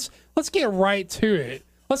 man. Let's get right to it.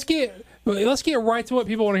 Let's get right to what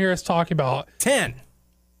people want to hear us talk about. 10.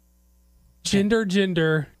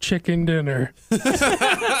 Jinder, chicken dinner.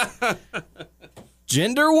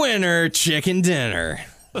 Jinder winner, chicken dinner.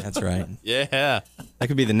 That's right. Yeah. That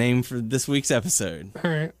could be the name for this week's episode. All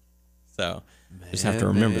right, So just have to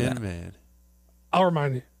remember that. Man. I'll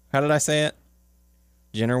remind you. How did I say it?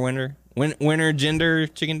 Jinder winner? Winner,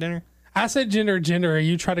 Jinder, chicken dinner? I said Jinder.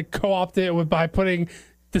 You try to co-opt it by putting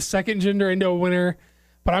the second gender into a winner,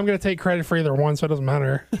 but I'm going to take credit for either one, so it doesn't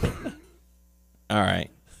matter. All right.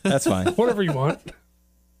 That's fine. Whatever you want.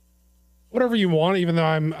 Whatever you want, even though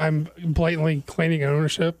I'm blatantly claiming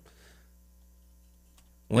ownership.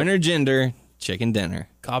 Winner, Jinder, chicken dinner.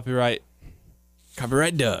 Copyright.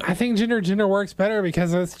 Copyright Doug. I think Jinder works better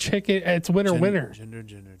because it's chicken. It's winner.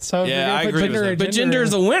 Jinder. So Yeah, I agree with that. But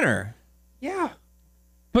Jinder's a winner. Yeah,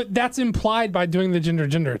 but that's implied by doing the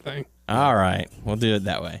Jinder thing. All right. We'll do it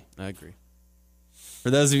that way. I agree. For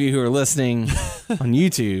those of you who are listening on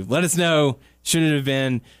YouTube, let us know, should it have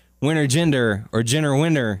been winner, Jinder, or Jinder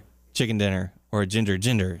winner, chicken dinner, or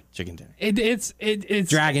Jinder, chicken dinner? It's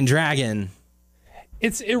Dragon.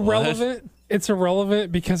 It's irrelevant. It's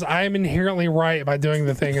irrelevant because I am inherently right by doing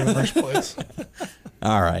the thing in the first place.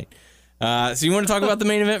 All right. So you want to talk about the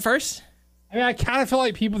main event first? I mean, I kind of feel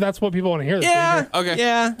like that's what people want to hear. Yeah. Okay.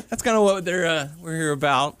 Yeah. That's kind of what we're here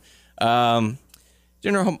about.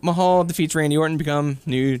 Jinder Mahal defeats Randy Orton, become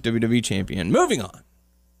new WWE Champion. Moving on.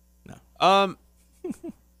 I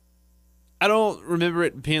don't remember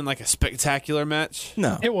it being like a spectacular match,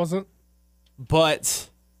 No. It wasn't. but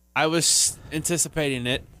I was anticipating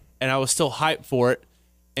it, and I was still hyped for it.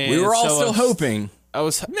 And We were all so still hoping. I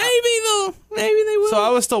was Maybe they will. So I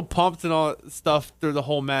was still pumped and all that stuff through the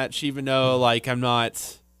whole match, even though like I'm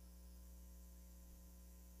not.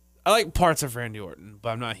 I like parts of Randy Orton, but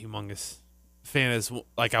I'm not a humongous fan as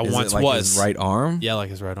like I Is once it like was. his right arm? Yeah, like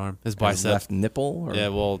his right arm, his His bicep. left nipple? Or Yeah,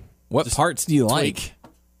 well, what just parts do you like? tweak,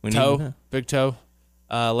 When toe, big toe,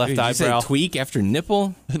 left Did you say eyebrow. tweak after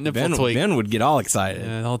nipple? Nipple tweak. Ben would get all excited.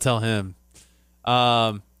 Yeah, don't tell him.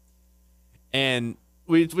 And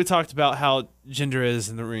we talked about how Jinder is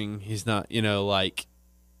in the ring. He's not, like,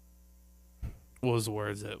 what was the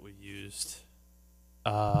words that we used?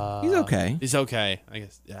 He's okay. He's okay, I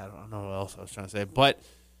guess. Yeah, I don't know what else I was trying to say, but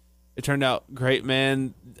it turned out great,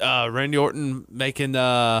 man. Randy Orton making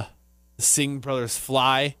the Singh brothers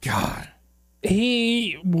fly. God.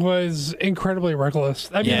 He was incredibly reckless.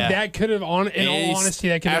 I mean, Yeah. that could have, in all honesty,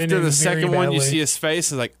 that could have After ended the very second one, you badly. see his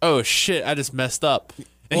face. It's like, oh shit, I just messed up.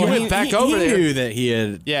 And Well, he went back over he there. knew that he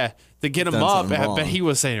had. Yeah, to get him done up. something wrong. But he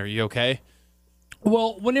was saying, "Are you okay?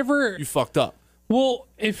 Well, whenever You fucked up." Well,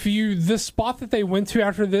 the spot that they went to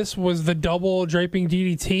after this was the double draping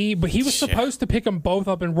DDT, but he was supposed to pick them both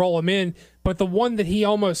up and roll them in. But the one that he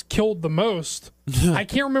almost killed the most, I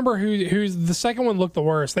can't remember who's the second one looked the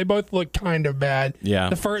worst. They both looked kind of bad. Yeah.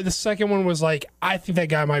 The second one was like, I think that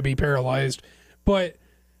guy might be paralyzed, but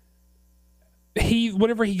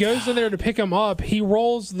whenever he goes in there to pick him up, he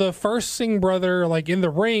rolls the first Singh brother like in the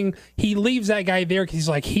ring. He leaves that guy there because he's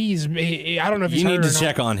like, I don't know if he's You hurt need or to not.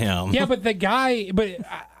 check on him. Yeah, but the guy,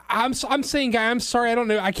 I'm saying, guy, I'm sorry, I don't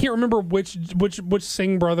know. I can't remember which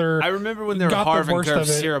Singh brother. I remember when they were got the Harv and worst Garb of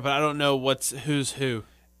it. syrup, but I don't know who's who.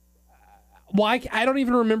 Well, I don't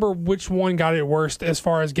even remember which one got it worst as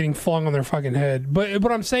far as getting flung on their fucking head. But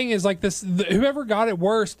what I'm saying is like whoever got it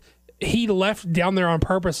worst, he left down there on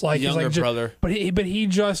purpose. Like Younger he's like, brother. But he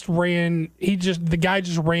just ran. The guy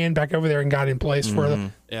just ran back over there and got in place for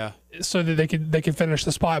them Yeah. so that they could finish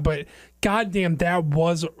the spot. But goddamn, that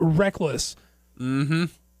was reckless. Mm-hmm.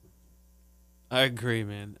 I agree,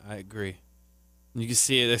 man. I agree. You can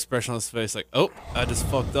see the expression on his face, like, "Oh, I just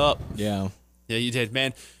fucked up." Yeah. Yeah, you did,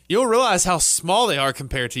 man. You don't realize how small they are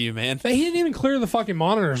compared to you, man. He didn't even clear the fucking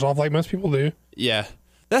monitors off like most people do. Yeah.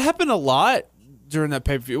 That happened a lot during that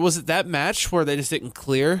pay-per-view. Was it that match where they just didn't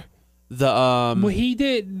clear the Well, he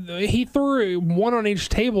did. He threw one on each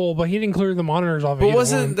table, but he didn't clear the monitors off.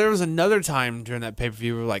 But there was another time during that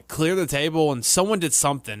pay-per-view where like clear the table and someone did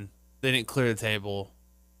something. They didn't clear the table.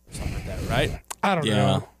 Something like that, right? I don't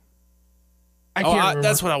know. I can't remember.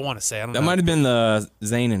 That's what I want to say. I don't know. That might have been the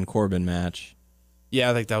Zayn and Corbin match. Yeah,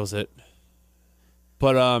 I think that was it.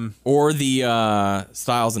 But or the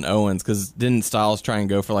Styles and Owens, because didn't Styles try and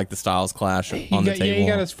go for like the Styles clash on the table? Yeah, he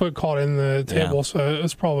got his foot caught in the table, so it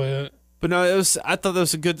was probably it. But no, I thought that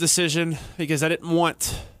was a good decision because I didn't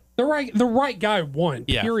want the right guy won.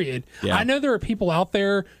 Yeah. Period. Yeah. I know there are people out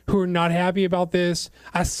there who are not happy about this.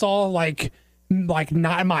 I saw like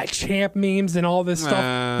not my champ memes and all this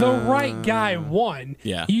stuff. The right guy won.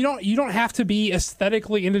 Yeah. You don't have to be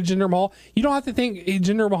aesthetically into Jinder Mahal. You don't have to think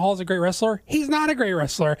Jinder Mahal is a great wrestler. He's not a great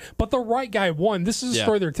wrestler, but the right guy won. This is the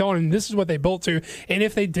story they're telling him. This is what they built to. And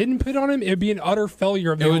if they didn't put on him, it'd be an utter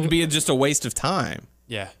failure of their It would be just a waste of time.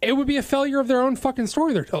 Yeah. It would be a failure of their own fucking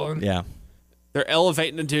story they're telling. Yeah. They're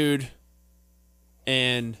elevating the dude,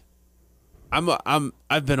 and I've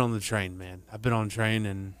been on the train, man. I've been on the train,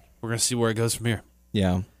 and we're gonna see where it goes from here.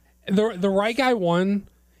 Yeah. The right guy won.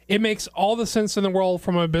 It makes all the sense in the world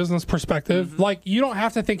from a business perspective. Mm-hmm. Like, you don't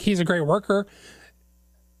have to think he's a great worker.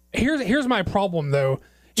 Here's my problem though.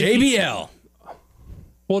 JBL.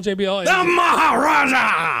 Well, JBL. The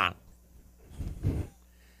Maharaja.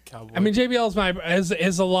 Cowboy. I mean, JBL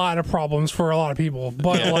is a lot of problems for a lot of people,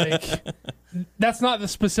 but like that's not the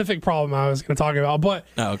specific problem I was going to talk about. But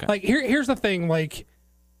like here's the thing: like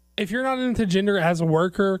if you're not into Jinder as a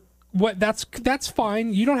worker, that's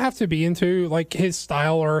fine. You don't have to be into like his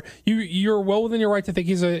style, or you're well within your right to think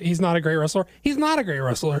he's not a great wrestler. He's not a great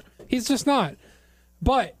wrestler. He's just not.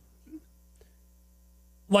 But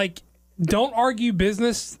like, don't argue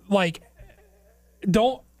business. Like,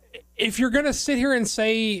 don't. If you're gonna sit here and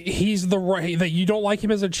say he's the right, that you don't like him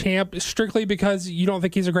as a champ strictly because you don't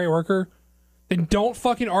think he's a great worker, then don't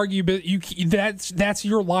fucking argue. But that's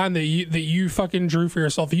your line that you fucking drew for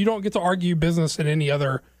yourself. You don't get to argue business in any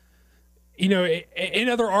other, in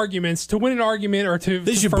other arguments to win an argument or to.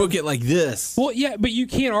 They should book it like this. Well, yeah, but you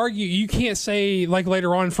can't argue. You can't say like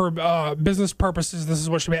later on for business purposes this is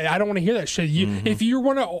what should be. I don't want to hear that shit. If you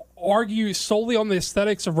want to argue solely on the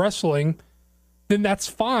aesthetics of wrestling, then that's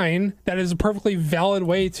fine. That is a perfectly valid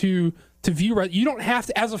way to view. You don't have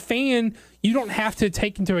to, as a fan, you don't have to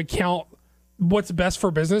take into account what's best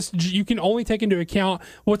for business. You can only take into account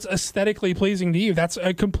what's aesthetically pleasing to you. That's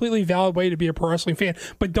a completely valid way to be a pro wrestling fan.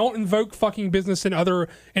 But don't invoke fucking business in other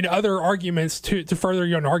arguments to further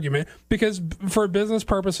your own argument. Because for business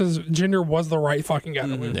purposes, Jinder was the right fucking guy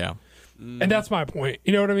to win. Yeah. And that's my point.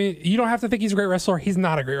 You know what I mean? You don't have to think he's a great wrestler. He's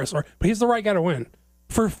not a great wrestler, but he's the right guy to win.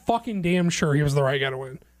 For fucking damn sure, he was the right guy to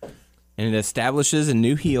win. And it establishes a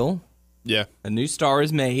new heel. Yeah. A new star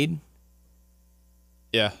is made.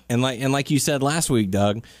 Yeah. And like you said last week,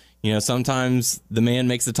 Doug, sometimes the man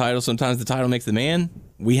makes the title, sometimes the title makes the man.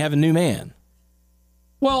 We have a new man.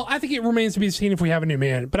 Well, I think it remains to be seen if we have a new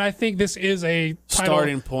man, but I think this is a title,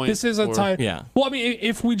 starting point. This is a title. Yeah. Well, I mean,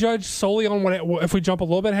 if we judge solely on if we jump a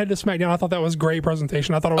little bit ahead to SmackDown, I thought that was great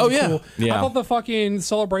presentation. I thought it was cool. Yeah. I thought the fucking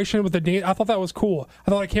celebration with the dance, I thought that was cool.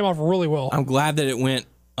 I thought it came off really well. I'm glad that it went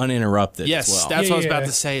uninterrupted. Yes, as well. that's what I was about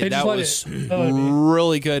to say. That was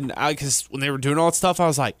really good. Because when they were doing all that stuff, I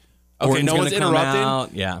was like, okay, Orton's no one's gonna come interrupting.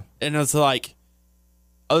 out. Yeah. And it's like,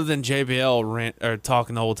 other than JBL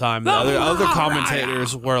talking the whole time, the other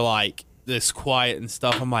commentators were like this quiet and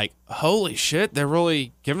stuff. I'm like, holy shit, they're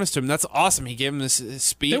really giving this to him. That's awesome. He gave him this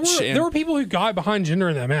speech. There were people who got behind Jinder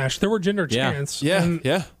in that match. There were Jinder chants.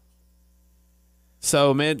 Yeah.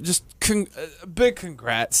 So, man, just big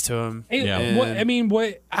congrats to him.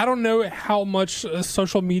 I don't know how much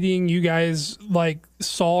social media you guys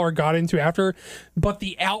saw or got into after, but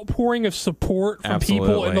the outpouring of support from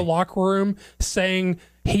people in the locker room saying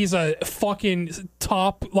he's a fucking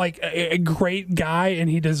top, a great guy and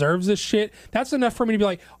he deserves this shit. That's enough for me to be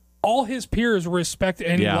like, all his peers respect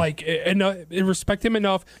and respect him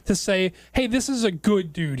enough to say, hey, this is a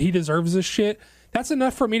good dude. He deserves this shit. That's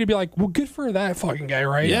enough for me to be like, well, good for that fucking guy,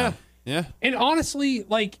 right? Yeah. And honestly,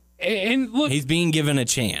 and look, he's being given a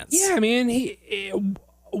chance. Yeah, man. It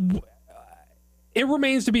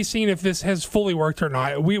remains to be seen if this has fully worked or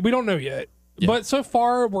not. We don't know yet. Yeah. But so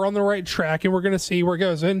far, we're on the right track, and we're going to see where it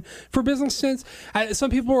goes. And for business sense,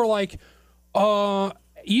 some people were like,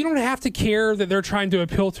 you don't have to care that they're trying to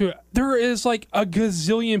appeal to. There is a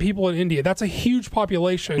gazillion people in India. That's a huge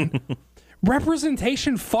population.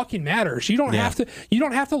 representation fucking matters. You don't have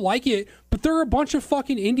to like it, but there are a bunch of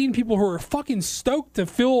fucking Indian people who are fucking stoked to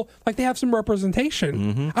feel like they have some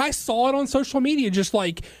representation. I saw it on social media, just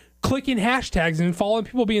like clicking hashtags and following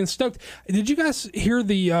people being stoked. Did you guys hear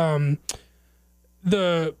the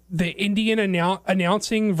Indian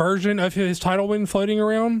announcing version of his title win floating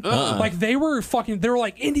around? Like they were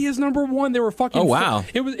like India's #1. They were fucking. Oh wow!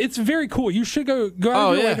 It's very cool. You should go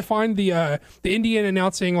out of your way to find the Indian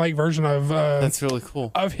announcing like version of that's really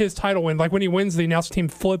cool of his title win. Like when he wins, the announce team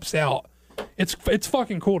flips out. It's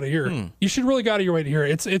fucking cool to hear. You should really go out of your way to hear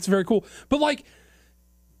it. It's very cool. But like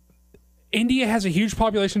India has a huge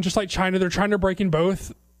population, just like China. They're trying to break in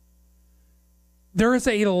both. There is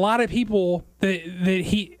a lot of people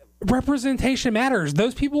that representation matters.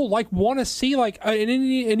 Those people like want to see like an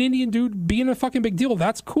Indian dude being a fucking big deal.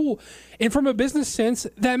 That's cool. And from a business sense,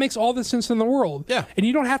 that makes all the sense in the world. Yeah. And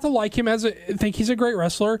you don't have to like him think he's a great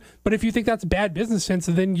wrestler, but if you think that's bad business sense,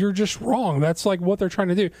 then you're just wrong. That's like what they're trying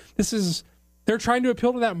to do. They're trying to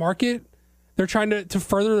appeal to that market. They're trying to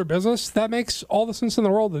further their business. That makes all the sense in the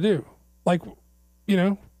world to do. Like, it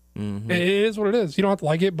is what it is. You don't have to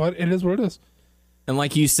like it, but it is what it is. And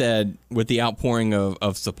like you said, with the outpouring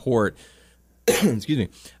of support, excuse me,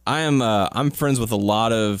 I'm friends with a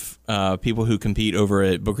lot of people who compete over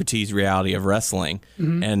at Booker T's Reality of Wrestling,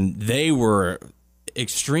 and they were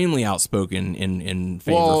extremely outspoken in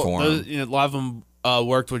favor for him. A lot of them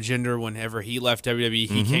worked with Jinder whenever he left WWE.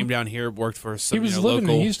 He came down here, worked for some He was living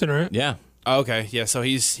local. in Houston, right? Yeah. Okay, yeah. So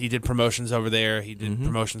he did promotions over there. He did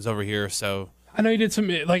promotions over here. So I know he did some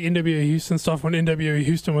like NWA Houston stuff when NWA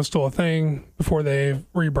Houston was still a thing before they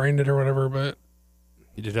rebranded or whatever. But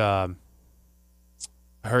he did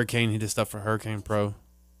Hurricane. He did stuff for Hurricane Pro.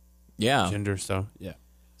 Yeah. Jinder. So yeah.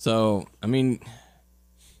 So I mean,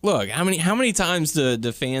 look, how many times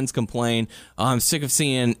do fans complain? Oh, I'm sick of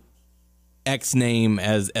seeing X name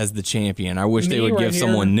as the champion. I wish they would give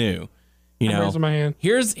someone new. You know, raising my hand.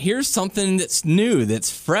 Here's something that's new, that's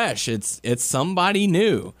fresh. It's somebody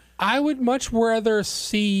new. I would much rather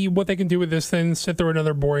see what they can do with this than sit through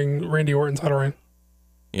another boring Randy Orton title reign.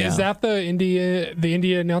 Yeah. Is that the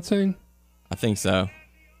India announcing? I think so.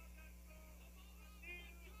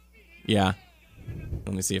 Yeah.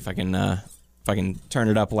 Let me see if I can turn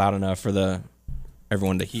it up loud enough for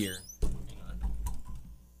everyone to hear.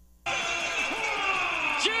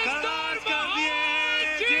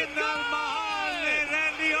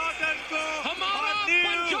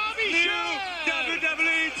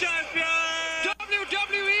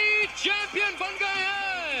 WWE Champion बन गए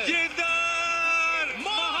हैं Jinder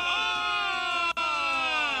Mahal.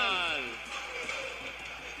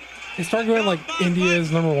 They start going like India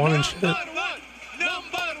is #1 and shit.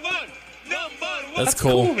 That's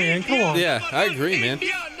cool. Man. Come on. Yeah, I agree, man.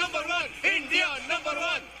 India #1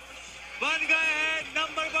 बन गए हैं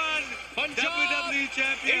 #1 WWE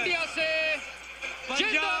Champion. India से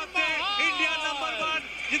Jinder Mahal. India #1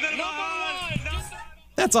 Jinder Mahal.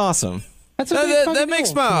 That's awesome. That's a big fucking That makes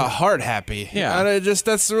deal. my heart happy. Yeah.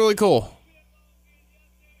 That's really cool.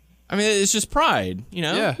 I mean, it's just pride, you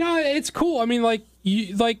know? Yeah. No, it's cool. I mean, like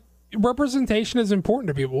representation is important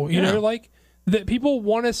to people. You know, like that people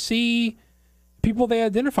want to see people they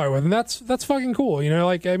identify with, and that's fucking cool. You know,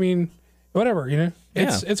 like I mean, whatever. You know,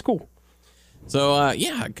 it's cool. So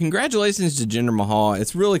congratulations to Jinder Mahal.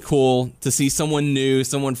 It's really cool to see someone new,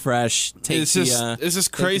 someone fresh. It's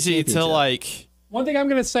just crazy to like. One thing I'm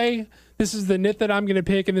gonna say. This is the nit that I'm going to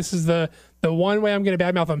pick, and this is the one way I'm going to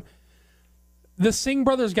badmouth them. The Singh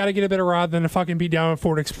brothers got to get a better ride than a fucking beat down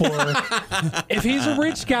Ford Explorer. If he's a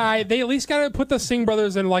rich guy, they at least got to put the Singh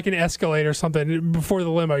brothers in like an Escalade or something before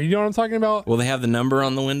the limo. You know what I'm talking about? Will they have the number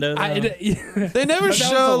on the window? They never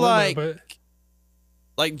show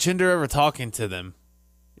like Jinder ever talking to them.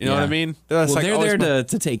 You know what I mean? They're there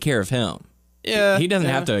to take care of him. Yeah. He doesn't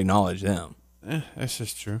have to acknowledge them. That's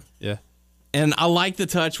just true. Yeah. And I like the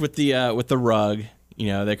touch with the rug. You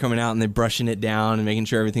know, they're coming out and they're brushing it down and making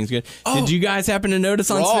sure everything's good. Oh, did you guys happen to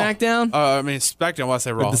notice on SmackDown? I mean, SmackDown. Why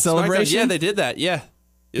say Raw? With the celebration? Yeah, they did that. Yeah,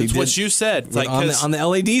 it's what you said. It's like on the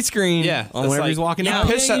LED screen. Yeah, whenever he's walking out.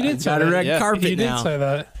 You did got a red carpet you now. did say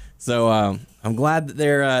that. So I'm glad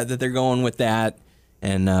that they're going with that.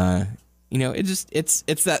 And you know, it's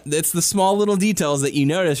the small little details that you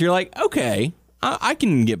notice. You're like, okay, I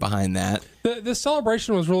can get behind that. The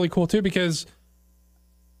celebration was really cool too because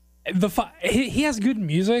he has good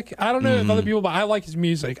music. I don't know if other people, but I like his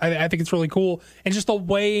music. I think it's really cool, and just the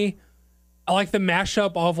way I like the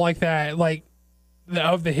mashup of like that, like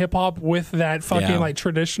of the hip hop with that fucking like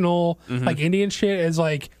traditional like Indian shit is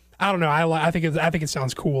like I don't know. I think it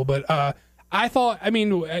sounds cool, but I thought, I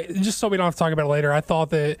mean, just so we don't have to talk about it later, I thought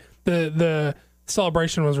that the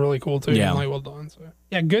celebration was really cool too. Yeah. And, like, well done. So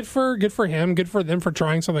yeah, good for him. Good for them for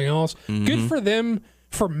trying something else. Good for them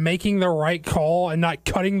for making the right call and not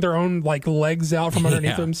cutting their own like legs out from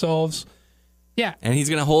underneath themselves. Yeah. And he's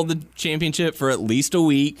going to hold the championship for at least a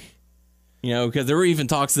week. You know, because there were even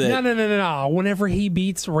talks that... No. Whenever he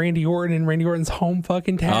beats Randy Orton in Randy Orton's home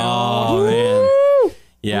fucking town. Oh, man.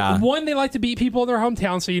 Yeah. One, they like to beat people in their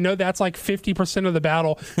hometown, so you know that's like 50% of the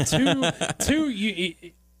battle. Two,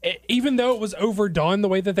 even though it was overdone, the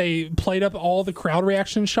way that they played up all the crowd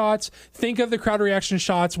reaction shots, think of the crowd reaction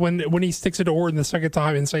shots when he sticks it to Orton the second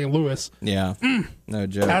time in St. Louis. Yeah. No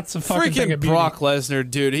joke. That's a fucking thing Freaking of beauty. Brock Lesnar,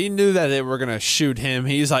 dude. He knew that they were going to shoot him.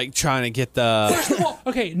 He's like trying to get the... First of all,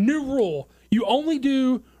 okay, new rule. You only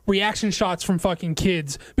do reaction shots from fucking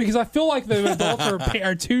kids because I feel like the adults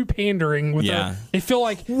are too pandering with they feel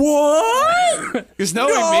like What? Because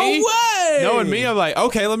knowing me, I'm like,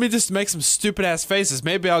 okay, let me just make some stupid ass faces.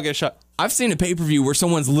 Maybe I'll get shot. I've seen a pay-per-view where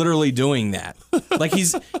someone's literally doing that. Like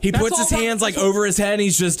he puts his hands like over his head and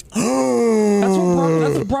he's just that's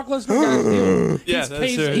what Brock Lesnar guys do. Yeah,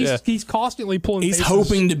 that's true, He's constantly pulling he's faces.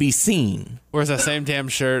 hoping to be seen. Wears that same damn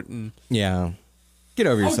shirt and Yeah. Get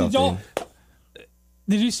over yourself, dude.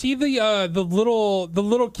 Did you see the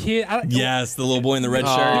little kid? Yes, the little boy in the red He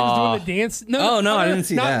shirt. was doing the dance. No, I didn't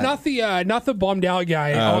see that. Not the bummed out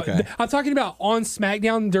guy. Oh, okay. I'm talking about on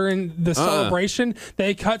SmackDown during the celebration.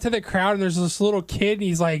 They cut to the crowd and there's this little kid and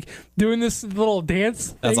he's like doing this little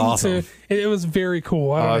dance. That's thing awesome. It was very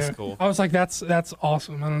cool. I don't know. That's cool. I was like, that's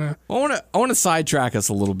awesome. I don't know. I want to sidetrack us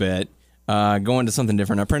a little bit, going to something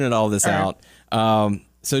different. I printed all this out.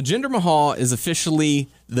 So Jinder Mahal is officially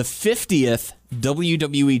the 50th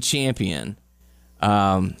WWE Champion.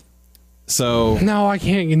 So No, I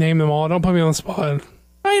can't name them all. Don't put me on the spot.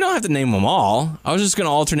 you don't have to name them all. I was just going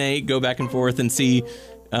to alternate, go back and forth, and see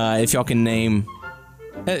if y'all can name.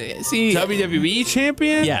 See, WWE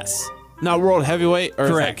Champion? yes, Not World Heavyweight? Or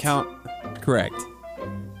Correct. Does that count? correct.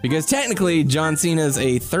 Because technically, John Cena's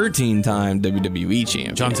a 13-time WWE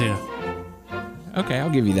Champion. John Cena. Okay, I'll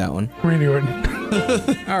give you that one. Randy Orton.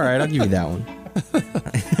 All right, I'll give you that one.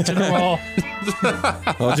 Jinder Mahal.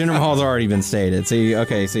 Well, Jinder Mahal's already been stated. So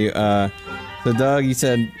Doug, you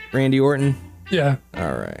said Randy Orton? Yeah.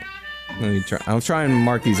 All right. Let me try. I was trying to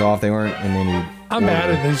mark these off. They weren't in any. I'm bad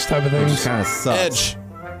at these type of Which things. kind of sucks. Edge.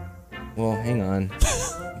 Well, hang on.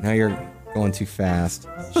 Now you're going too fast.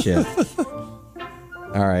 Shit.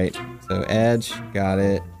 All right. So Edge, got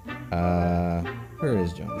it. Where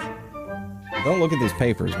is John? Don't look at these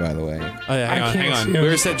papers, by the way. Oh, yeah, hang can't on. see We him.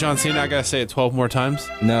 already said John Cena. I got to say it 12 more times.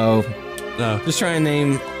 No. No. Just try and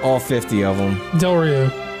name all 50 of them. Del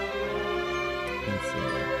Rio. Let's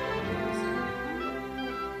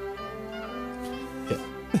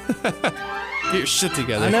see. Get your shit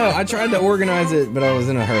together. I know. I tried to organize it, but I was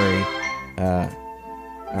in a hurry. All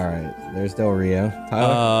right. There's Del Rio.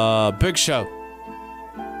 Tyler. Big Show.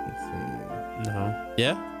 Let's see. No.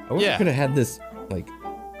 Yeah? I wish I could have had this like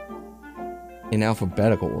in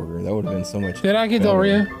alphabetical order. That would have been so much. Did I get Del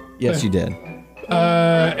better. Rio? Yes, you did.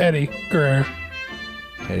 Eddie Guerrero.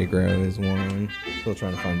 Eddie Guerrero is one. Still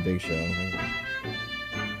trying to find Big Show.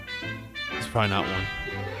 It's probably not one.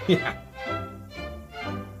 Yeah.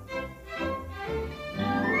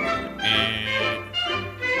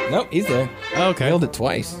 Nope, he's there. Okay. Nailed it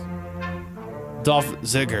twice. Dolph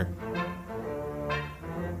Ziggler.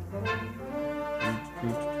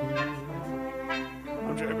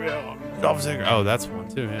 Dolph Ziggler. Oh, that's one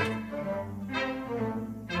too, yeah.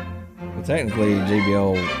 Well, technically,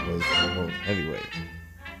 JBL was world heavyweight.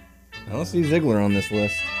 I don't see Ziggler on this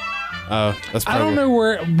list. Oh, that's I probably. don't know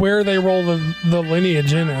where they roll the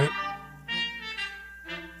lineage in it.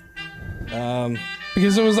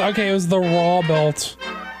 Because it was the Raw belt.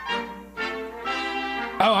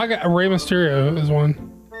 Oh, I got Rey Mysterio is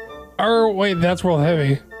one. Or wait, that's World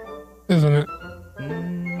Heavy, isn't it?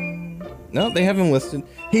 No, they have him listed.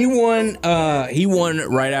 He won. He won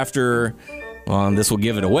right after. Well, this will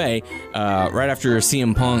give it away. Right after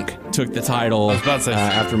CM Punk took the title. I was about to say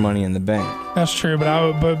after Money in the Bank. That's true,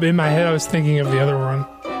 but in my head I was thinking of the other one,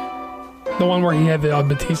 the one where he had the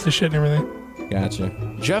Batista shit and everything. Gotcha.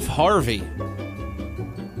 Jeff Harvey.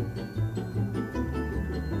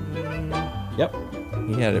 Yep.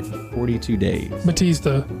 He had it for 42 days.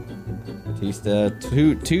 Batista. Batista,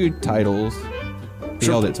 two titles. He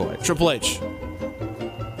held it twice. Triple H. Gotta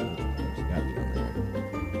be on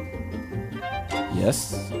there.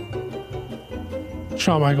 Yes.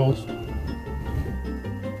 Shawn Michaels.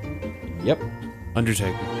 Yep.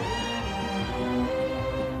 Undertaker.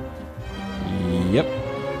 Yep.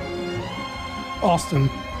 Austin.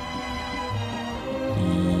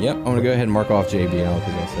 Yep, I'm gonna go ahead and mark off JBL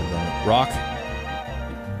because I said that. Rock.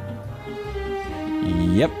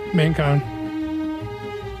 Yep. Mankind.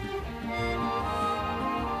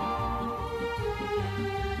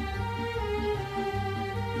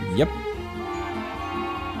 Yep.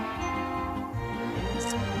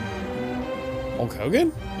 Hulk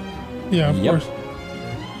Hogan? Yeah, of Yep. course.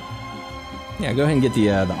 Yeah, go ahead and get the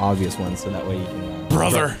obvious one so that way you can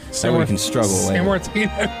Brother. that way you can struggle Sam later.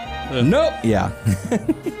 Martino. Nope. Yeah.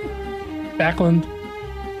 Backlund.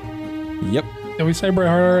 Yep. Did we say Bret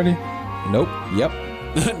Hart already? Nope. Yep.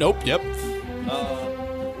 Nope. Yep.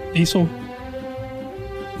 Diesel.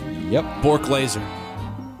 Yep. Bork Laser.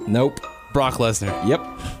 Nope. Brock Lesnar. Yep.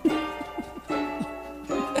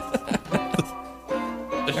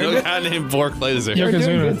 There's no guy named Bork Laser. Yokozuna. We're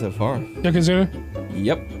doing good so far. Yokozuna.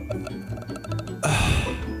 Yep.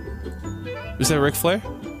 Was that Ric Flair?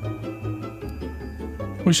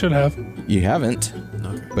 We should have. You haven't,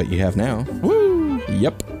 Okay. but you have now. Woo!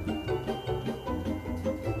 Yep.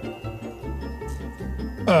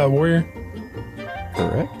 Warrior.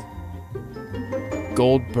 Correct.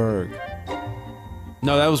 Goldberg.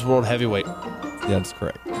 No, that was World Heavyweight. That's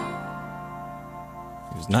correct. He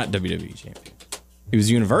was not WWE champion. He was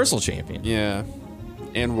Universal champion Yeah.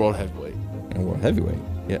 And World Heavyweight. and World Heavyweight.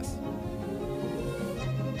 Yes.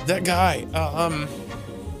 That guy.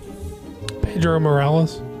 Pedro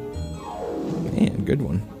Morales. Man, good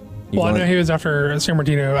one. You Well, I want- know he was after San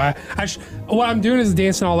Martino. What I'm doing is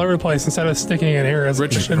dancing all over the place instead of sticking in here. As it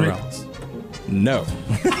Richard should be. Morales. No.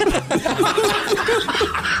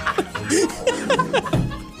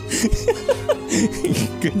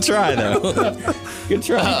 Good try, though. Good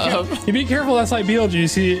try. You be careful. That's like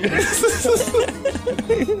Beetlejuice.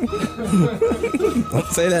 Don't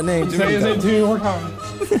say that name. Too Say many his name times. 2 more times.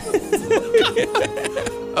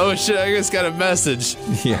 Oh shit! I just got a message.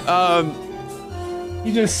 Yeah.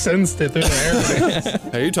 You just sensed it through the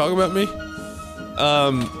air. Are you talking about me?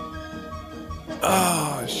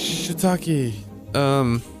 Oh, shiitake.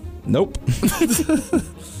 Nope.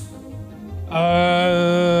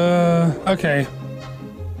 Okay.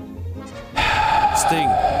 Sting.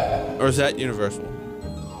 Or is that Universal?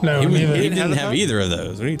 No, He neither. didn't have have that? either of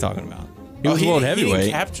those. What are you talking about? He was He World didn't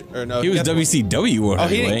Heavyweight. capture, or no, He was got- WCW World Oh,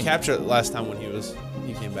 he Heavyweight. didn't capture it last time when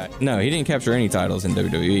he came back. No, he didn't capture any titles in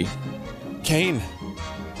WWE. Kane.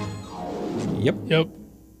 Yep. Yep.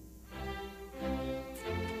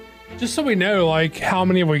 Just so we know, like, how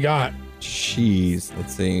many have we got? Jeez.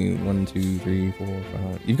 Let's see. 1, 2, 3, 4,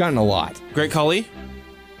 5. You've gotten a lot. Great Khali.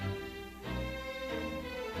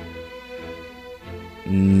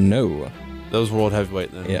 No. That was World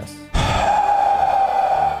Heavyweight then. Yes.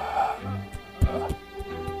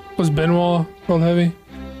 Was Benoit World Heavy?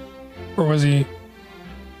 Or was he?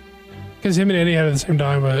 Because him and Eddie had it at the same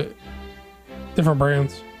time, but different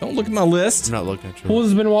brands. Don't look at my list. I'm not looking at What you.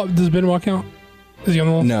 was Benoit? Does Benoit count? Is he on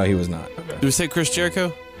the list? No, he was not. Did we say Chris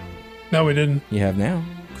Jericho? No, we didn't. You have now.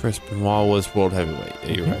 Chris Benoit was World Heavyweight.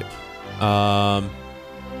 Yeah, you're right.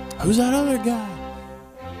 Who's that other guy?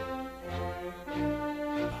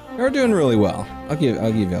 You're doing really well. I'll give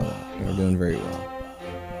you that. You're doing very well.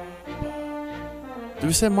 Did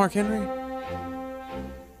we say Mark Henry?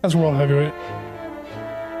 That's World Heavyweight.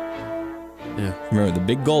 Yeah. Remember, the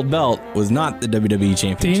big gold belt was not the WWE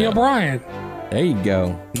Championship. Daniel Bryan. There you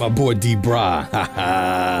go. My boy D-Bra.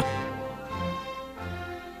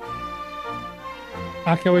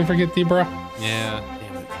 How can we forget D, bro? Yeah.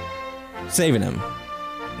 Damn it. Saving him.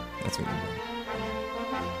 That's what you're doing.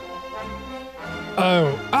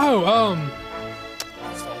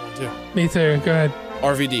 That's the one too. Me too. Go ahead.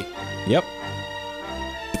 RVD. Yep.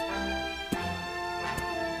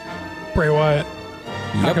 Bray Wyatt.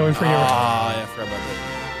 How Yep. can we forget? Ah, yeah, I forgot about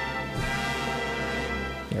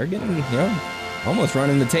that. You're getting, almost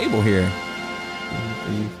running the table here.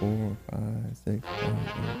 2, 3, 4, 5, 6, 7,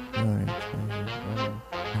 8, 9, 10, 11,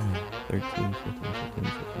 13, 14, 15,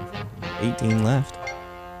 16, 17, 18 left.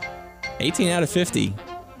 18 out of 50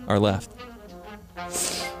 are left.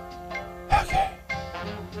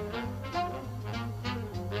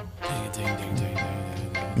 Ding, ding, ding, ding,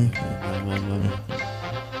 ding, ding, ding.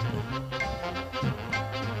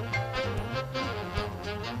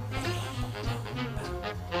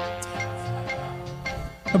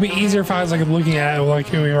 It'd be easier if I was like looking at it like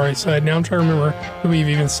who we already said. Now I'm trying to remember who we've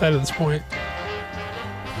even said at this point.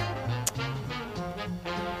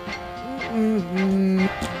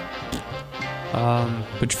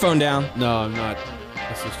 Put your phone down. No, I'm not.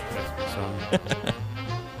 This is song.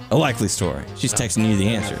 A likely story. She's texting you the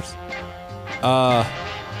answers.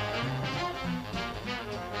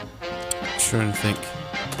 Trying to think.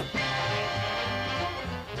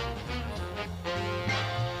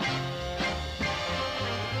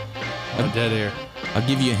 I'm dead here. I'll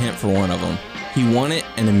give you a hint for one of them. He won it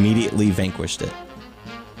and immediately vanquished it.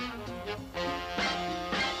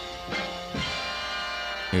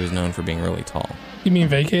 He was known for being really tall. You mean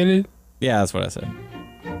vacated? Yeah, that's what I said.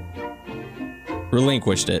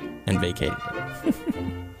 Relinquished it and vacated it.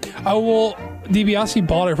 Oh, well, DiBiase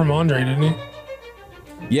bought it from Andre, didn't he?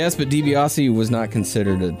 Yes, but DiBiase was not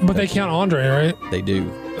considered a... But they count Andre, right? They do.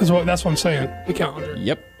 That's what I'm saying. They count Andre.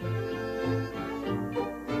 Yep.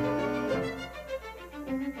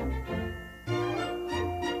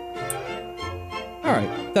 All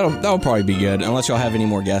right, that'll probably be good, unless y'all have any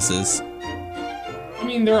more guesses. I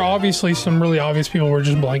mean, there are obviously some really obvious people we're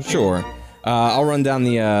just blanking. Sure. I'll run down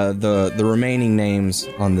the remaining names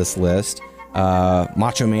on this list.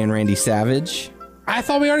 Macho Man Randy Savage. I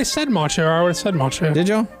thought we already said Macho. Or I would have said Macho. Did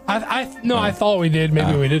y'all? I thought we did.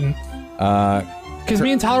 Maybe we didn't. Because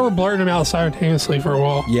me and Tyler were blurting them out simultaneously for a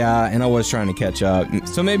while. Yeah, and I was trying to catch up.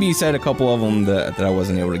 So maybe you said a couple of them that I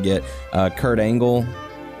wasn't able to get. Kurt Angle.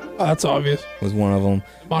 Oh, that's obvious. Was one of them.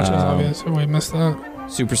 Macho's obvious. So we missed that.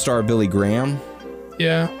 Superstar Billy Graham.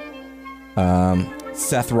 Yeah.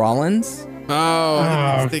 Seth Rollins. Oh,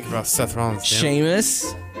 I think about Seth Rollins.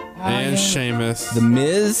 Sheamus. And Sheamus. The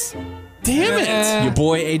Miz. Damn it! Your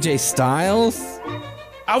boy AJ Styles.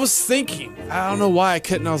 I was thinking. I don't know why I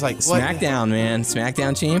couldn't. I was like, what? SmackDown, man.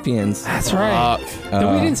 SmackDown champions. That's right.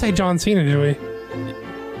 We didn't say John Cena, did we?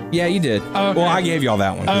 Yeah, you did. Oh, okay. Well, I gave y'all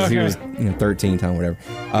that one because he was 13th time, whatever.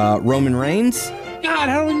 Roman Reigns. God,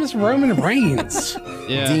 how do we miss Roman Reigns?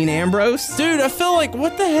 Yeah. Dean Ambrose. Dude, I feel like,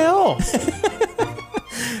 what the hell?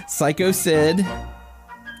 Psycho Sid.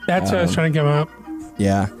 That's what I was trying to come up.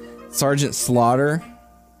 Yeah. Sergeant Slaughter.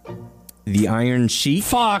 The Iron Sheik.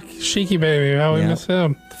 Fuck, Sheiky baby. How we miss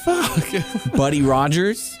him? Fuck. Buddy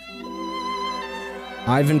Rogers.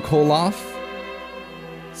 Ivan Koloff.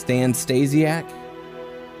 Stan Stasiak.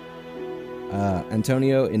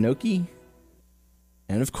 Antonio Inoki.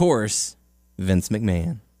 And of course, Vince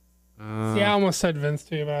McMahon. Yeah, I almost said Vince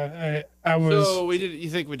too, but I was. So you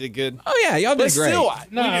think we did good? Oh yeah, y'all did great. Still,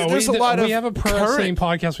 we have a pro wrestling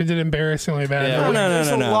podcast. We did embarrassingly bad. Yeah, No. There's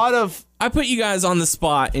a lot of. I put you guys on the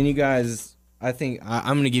spot, and you guys, I think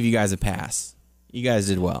I'm going to give you guys a pass. You guys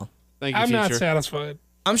did well. Thank you, I'm not teacher. satisfied.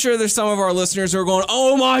 I'm sure there's some of our listeners who are going,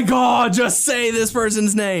 "Oh my God, just say this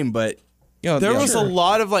person's name." But there was a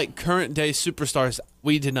lot of like current day superstars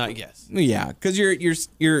we did not guess. Yeah, because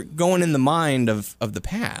you're going in the mind of the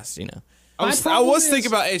past, you know. I was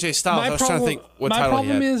thinking about AJ Styles. I was trying to think what title he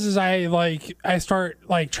had. My problem is I start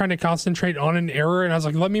like trying to concentrate on an error, and I was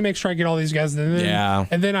like, let me make sure I get all these guys in. Yeah.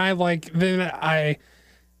 And then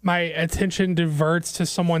my attention diverts to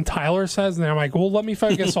someone Tyler says, and then I'm like, well, let me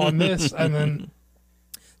focus on this, and then.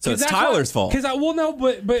 So it's Tyler's fault. Because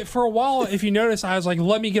but for a while, if you notice, I was like,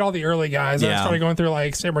 let me get all the early guys. And I started going through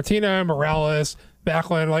like San Martino, Morales,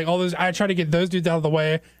 Backlash, like all those. I tried to get those dudes out of the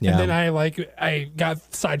way, and then I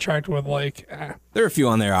got sidetracked with like. There are a few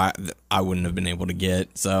on there I wouldn't have been able to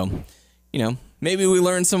get. So, maybe we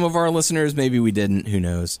learned some of our listeners, maybe we didn't. Who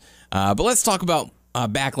knows? But let's talk about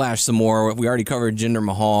Backlash some more. We already covered Jinder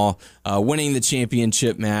Mahal winning the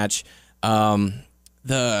championship match.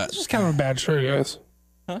 This was kind of a bad show, guys.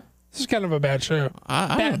 This is kind of a bad show.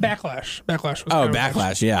 Backlash. Backlash was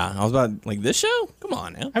Backlash, yeah. I was about, like, this show? Come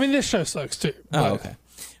on now. I mean, this show sucks, too. Oh, okay.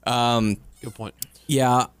 Good point.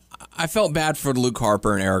 Yeah, I felt bad for Luke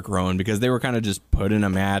Harper and Eric Rowan because they were kind of just put in a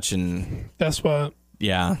match and... That's what...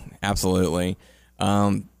 Yeah, absolutely.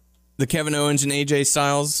 The Kevin Owens and AJ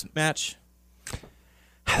Styles match?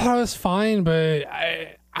 I thought it was fine, but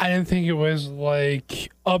I didn't think it was,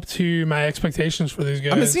 like, up to my expectations for these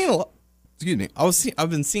guys. I've been seeing a lot... Excuse me. I've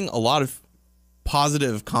been seeing a lot of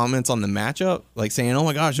positive comments on the matchup, like saying, "Oh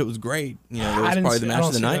my gosh, it was great." That was probably the match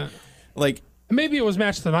of the night. Like maybe it was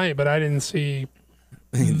match of the night, but I didn't see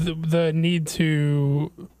the need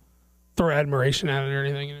to throw admiration at it or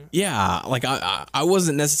anything. Yeah, like I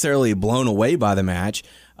wasn't necessarily blown away by the match.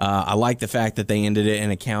 I like the fact that they ended it in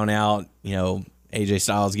a count out. AJ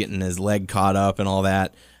Styles getting his leg caught up and all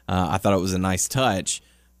that. I thought it was a nice touch,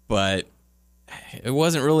 but. It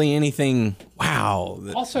wasn't really anything. Wow.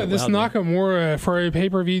 Also, this Nakamura for a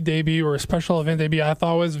pay-per-view debut or a special event debut, I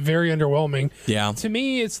thought was very underwhelming. Yeah. To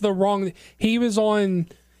me, it's the wrong.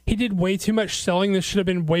 He did way too much selling. This should have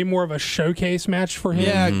been way more of a showcase match for him.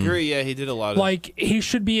 Yeah, I agree. Yeah, he did a lot of. Like he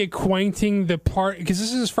should be acquainting the part because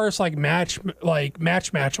this is his first match on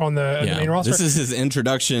the main roster. This is his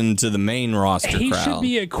introduction to the main roster. He crowd. should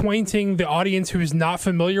be acquainting the audience who is not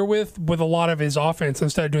familiar with a lot of his offense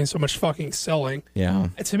instead of doing so much fucking selling. Yeah.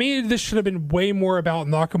 To me, this should have been way more about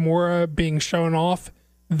Nakamura being shown off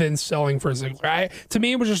than selling for Ziggler. To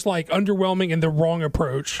me, it was just like underwhelming and the wrong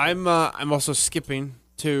approach. I'm also skipping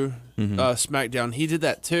to SmackDown. He did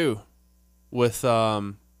that too with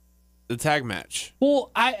the tag match.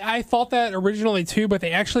 Well, I thought that originally too, but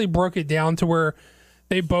they actually broke it down to where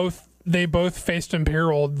they both faced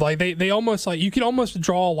Imperial. Like they almost like you could almost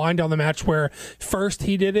draw a line down the match where first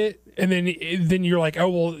he did it, and then you're like, oh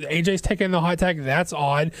well, AJ's taking the hot tag. That's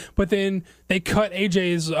odd. But then they cut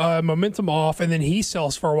AJ's momentum off, and then he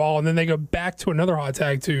sells for a while, and then they go back to another hot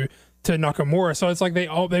tag to Nakamura. So it's like they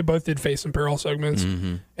both did face Imperial segments,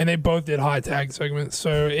 and they both did hot tag segments.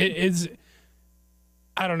 So it's.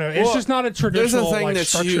 I don't know. It's just not a traditional there's a thing like,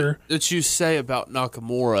 structure. that you say about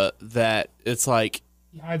Nakamura that it's like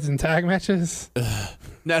He hides in tag matches.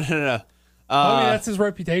 No. That's his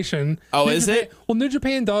reputation. Oh, New is Japan, it? Well, New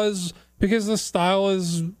Japan does, because the style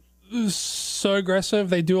is so aggressive.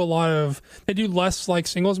 They do less like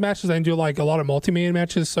singles matches. They do like a lot of multi-man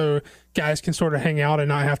matches, so guys can sort of hang out and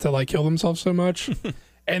not have to like kill themselves so much.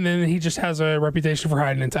 And then he just has a reputation for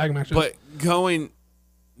hiding in tag matches. But going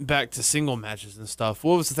back to single matches and stuff,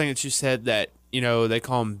 what was the thing that you said that they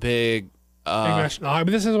call them big? Big match. No,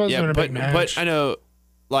 but this is what's a big match. But I know,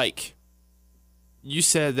 like, you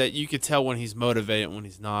said that you could tell when he's motivated, when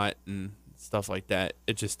he's not, and stuff like that.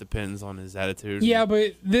 It just depends on his attitude. Yeah,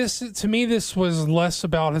 but to me, this was less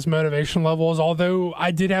about his motivation levels. Although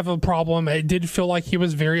I did have a problem. I did feel like he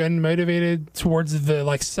was very unmotivated towards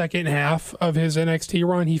the second half of his NXT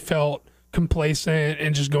run. He felt complacent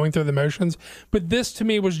and just going through the motions. But this to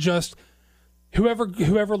me was just whoever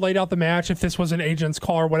laid out the match. If this was an agent's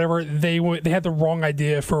call or whatever, they had the wrong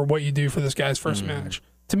idea for what you do for this guy's first match.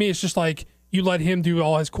 To me, it's just like you let him do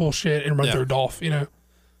all his cool shit and run through Dolph,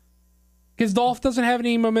 because Dolph doesn't have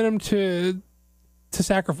any momentum to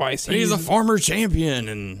sacrifice. He's a former champion,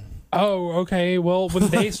 and oh, okay. Well, when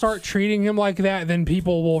they start treating him like that, then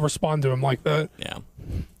people will respond to him like that. Yeah,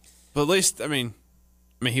 but at least I mean,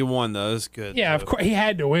 he won though. That's good. Yeah, of course he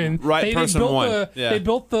had to win. Right, person won. They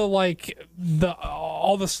built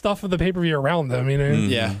all the stuff of the pay per view around them.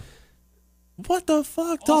 Yeah. What the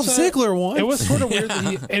fuck? Dolph Ziggler won. It was sort of weird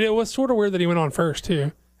that he went on first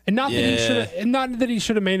too, and not that he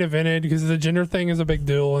should have main evented, because the gender thing is a big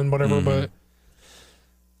deal and whatever. But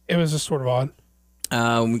it was just sort of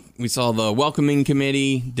odd. We saw the welcoming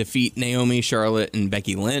committee defeat Naomi, Charlotte, and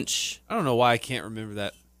Becky Lynch. I don't know why I can't remember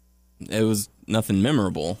that. It was nothing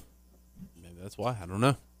memorable. Maybe that's why. I don't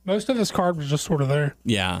know. Most of this card was just sort of there.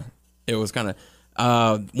 Yeah, it was kind of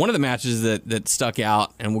one of the matches that stuck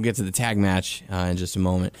out, and we'll get to the tag match in just a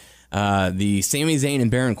moment. The Sami Zayn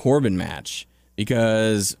and Baron Corbin match,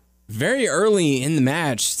 because very early in the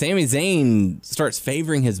match, Sami Zayn starts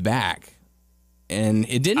favoring his back, and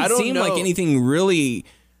it didn't seem like anything really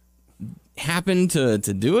happened to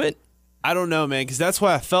do it. I don't know, man, because that's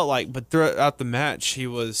what I felt like. But throughout the match, he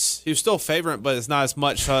was still favorite, but it's not as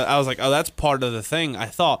much. So I was like, oh, that's part of the thing. I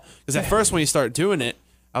thought, because at first when he started doing it,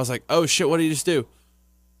 I was like, oh shit, what did he just do?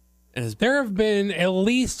 And there have been at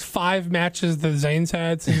least 5 matches that Zayn's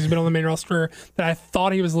had since he's been on the main roster that I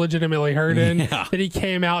thought he was legitimately hurt in. Yeah. That he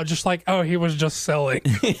came out just like, oh, he was just selling.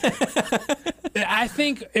 I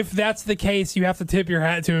think if that's the case, you have to tip your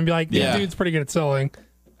hat to him and be like, this dude's pretty good at selling.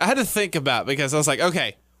 I had to think about it, because I was like,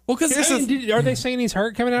 okay. Well, because are they saying he's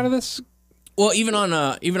hurt coming out of this? Well, even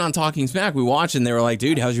on Talking Smack, we watched and they were like,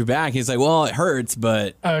 "Dude, how's your back?" He's like, "Well, it hurts,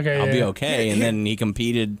 but I'll be okay." And then he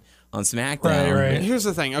competed on SmackDown. Right. Here's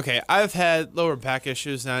the thing. Okay, I've had lower back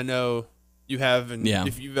issues, and I know you have. And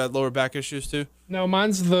if you've had lower back issues too. No,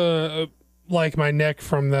 mine's my neck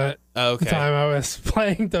from that time I was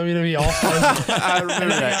playing WWE All-Stars. I remember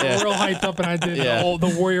that. I got real hyped up, and I did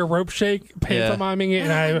the Warrior rope shake, pantomiming it,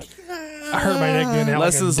 and I hurt my neck doing that.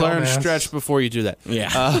 Lessons learned: stretch before you do that.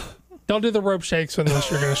 Yeah. Don't do the rope shakes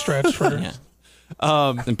unless you're going to stretch first.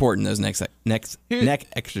 It's important, those neck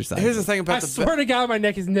exercises. Here's the thing about I swear to God, my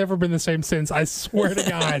neck has never been the same since. I swear to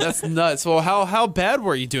God. That's nuts. Well, how bad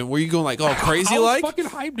were you doing? Were you going like all crazy? I was fucking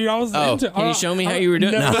hyped, dude. I was into. Can you show me how you were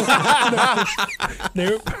doing? No.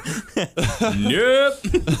 Nope.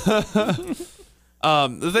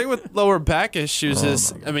 The thing with lower back issues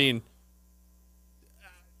is, I mean,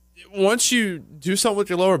 once you do something with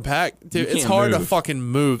your lower back, dude, it's hard to fucking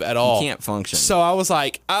move at all. You can't function. So I was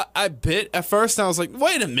like, I bit at first, and I was like,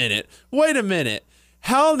 wait a minute.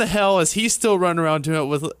 How in the hell is he still running around doing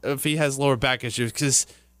it if he has lower back issues? Because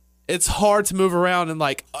it's hard to move around and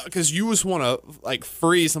like because you just want to like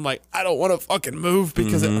freeze. I'm like, I don't want to fucking move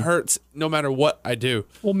because it hurts no matter what I do.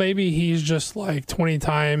 Well, maybe he's just like 20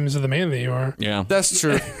 times the man that you are. Yeah, that's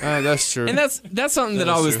true. That's true. And that's something that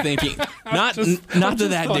I was thinking. Not to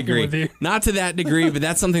that degree. Not to that degree, but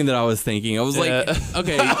that's something that I was thinking. I was like,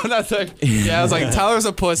 okay. I was like, Tyler's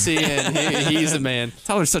a pussy and he's a man.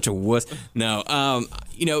 Tyler's such a wuss. No,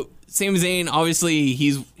 Sami Zayn, obviously,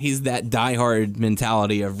 he's that diehard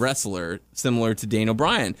mentality of wrestler, similar to Daniel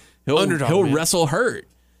Bryan. He'll wrestle hurt,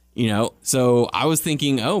 So I was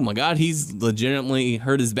thinking, oh my God, he's legitimately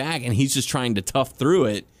hurt his back, and he's just trying to tough through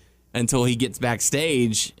it until he gets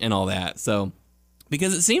backstage and all that. So,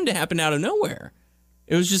 because it seemed to happen out of nowhere.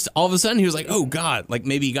 It was just all of a sudden he was like, oh God, like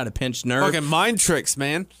maybe he got a pinched nerve. Fucking mind tricks,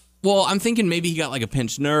 man. Well, I'm thinking maybe he got like a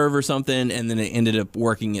pinched nerve or something, and then it ended up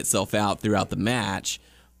working itself out throughout the match.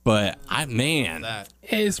 But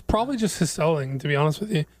it's probably just his selling, to be honest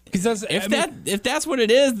with you. Because if that's what it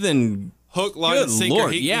is, then hook, line, and sinker.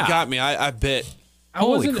 He got me. I bet. I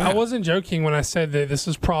wasn't joking when I said that this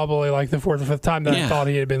is probably like the 4th or 5th time that I thought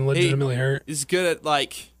he had been legitimately hurt. He's good at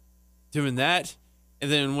like doing that.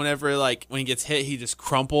 And then whenever, like, when he gets hit, he just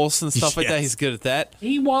crumples and stuff like that. He's good at that.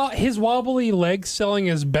 His wobbly leg selling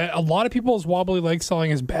is bad. A lot of people's wobbly leg selling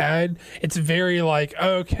is bad. It's very like,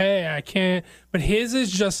 okay, I can't. But his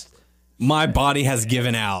is just... My body has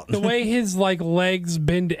given out. The way his, like, legs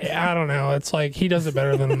bend, I don't know. It's like he does it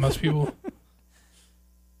better than most people.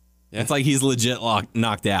 Yeah. It's like he's legit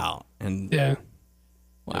knocked out. And yeah.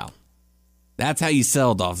 Wow. That's how you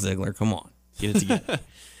sell, Dolph Ziggler. Come on. Get it together.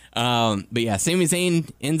 But yeah, Sami Zayn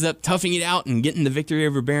ends up toughing it out and getting the victory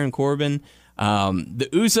over Baron Corbin. The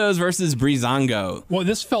Usos versus Breezango. Well,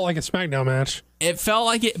 this felt like a SmackDown match. It felt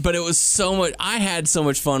like it, but it was so much. I had so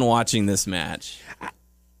much fun watching this match.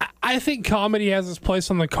 I think comedy has its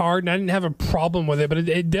place on the card, and I didn't have a problem with it, but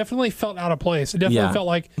it definitely felt out of place. It definitely felt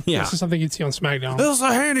like this is something you'd see on SmackDown. This is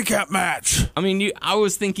a handicap match. I mean, I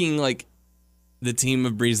was thinking like the team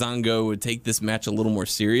of Breezango would take this match a little more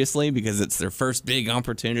seriously because it's their first big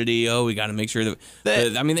opportunity. Oh, we got to make sure that...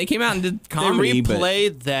 they came out and did comedy. They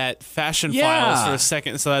replayed that Fashion Files for a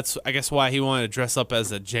second, so that's, I guess, why he wanted to dress up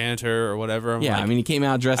as a janitor or whatever. He came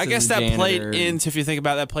out dressed as a janitor. I guess that played into, if you think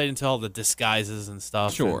about it, that played into all the disguises and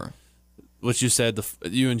stuff. Sure. And what you said,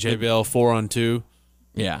 you and JBL 4-on-2.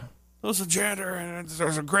 Yeah. There's a janitor, and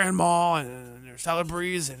there's a grandma, and there's Tyler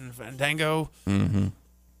Breeze and Fandango. Mm-hmm.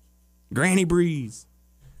 Granny Breeze.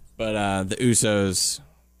 But the Usos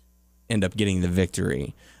end up getting the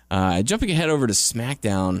victory. Jumping ahead over to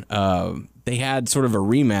SmackDown, they had sort of a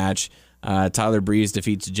rematch. Tyler Breeze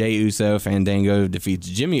defeats Jey Uso. Fandango defeats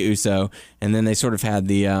Jimmy Uso. And then they sort of had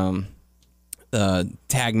the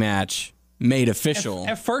tag match made official.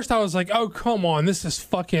 At first, I was like, oh, come on. This is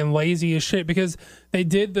fucking lazy as shit because they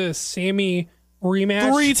did the Sammy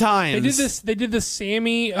rematch 3 times. They did the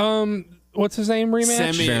Sammy... what's his name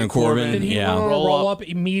rematch? Baron Corbin. Did he roll up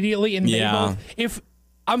immediately? And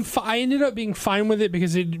I ended up being fine with it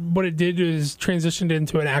because what it did is transitioned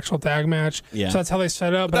into an actual tag match. Yeah. So that's how they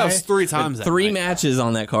set up. But that was 3 times. Three matches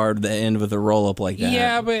on that card that end with a roll up like that.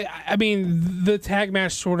 Yeah, but I mean, the tag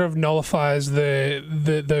match sort of nullifies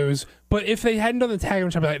those. But if they hadn't done the tag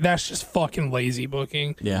match, I'd be like, that's just fucking lazy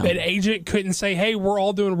booking. Yeah. That agent couldn't say, hey, we're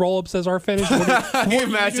all doing roll ups as our finish. Can you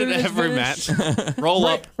imagine every match? Roll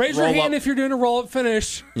up. Raise your hand if you're doing a roll up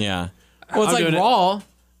finish. Yeah. Well, it's like Raw.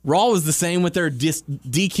 Raw was the same with their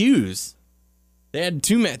DQs. They had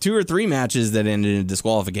 2 or 3 matches that ended in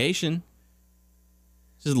disqualification.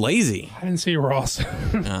 Just lazy. I didn't see Raw.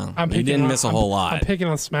 No, you didn't miss a whole lot. I'm picking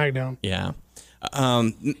on SmackDown. Yeah.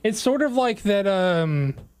 It's sort of like that.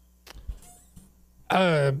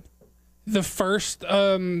 The first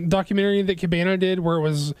documentary that Cabana did, where it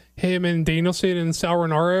was him and Danielson and Sal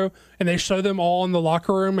Rinauro, and they show them all in the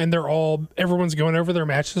locker room, and everyone's going over their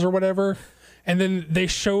matches or whatever, and then they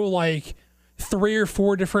show like 3 or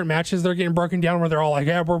 4 different matches they're getting broken down where they're all like,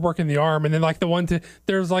 yeah, we're working the arm, and then like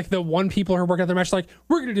there's like the one people who are working out their match like,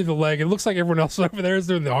 we're gonna do the leg. It looks like everyone else over there is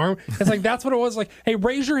doing the arm. It's like that's what it was. Like, hey,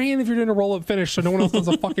 raise your hand if you're doing a roll up finish, so no one else does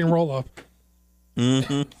a fucking roll up.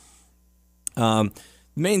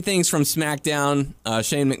 Main things from SmackDown,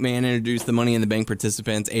 Shane McMahon introduced the Money in the Bank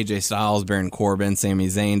participants, AJ Styles, Baron Corbin, Sami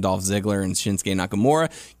Zayn, Dolph Ziggler, and Shinsuke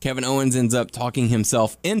Nakamura. Kevin Owens ends up talking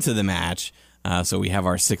himself into the match. So we have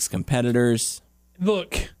our 6 competitors.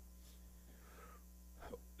 Look,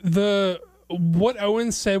 what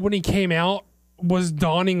Owens said when he came out was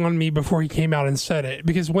dawning on me before he came out and said it.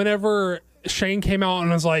 Because whenever Shane came out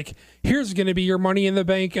and was like, here's going to be your Money in the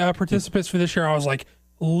Bank participants for this year, I was like,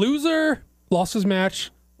 loser. Lost his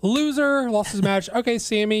match, Loser, lost his match. Okay,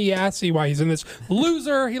 Sammy, yeah, I see why he's in this.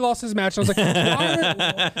 Loser, he lost his match.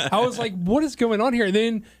 I was like, what is going on here?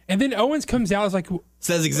 And then Owens comes out. I was like,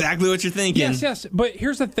 Says exactly what you're thinking. yes. But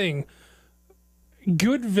here's the thing: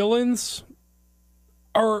 good villains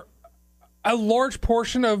are a large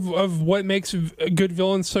portion of what makes a good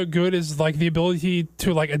villain so good is like the ability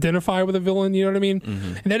to like identify with a villain. You know what I mean?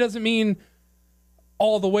 Mm-hmm. And that doesn't mean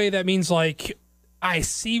all the way. That means like I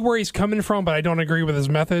see where he's coming from, but I don't agree with his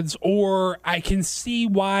methods, or I can see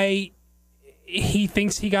why he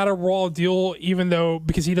thinks he got a raw deal, even though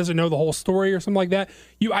because he doesn't know the whole story or something like that.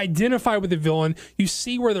 You identify with the villain, you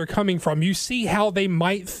see where they're coming from, you see how they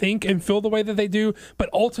might think and feel the way that they do, but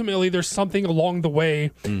ultimately there's something along the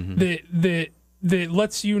way that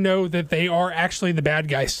lets you know that they are actually the bad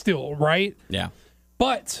guy still, right? Yeah.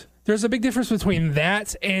 But there's a big difference between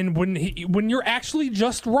that and when you're actually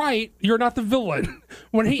just right, you're not the villain.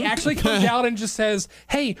 When he actually comes out and just says,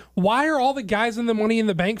 "Hey, why are all the guys in the Money in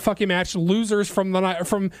the Bank fucking match losers from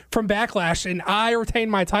Backlash, and I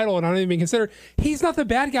retain my title and I don't even consider?" He's not the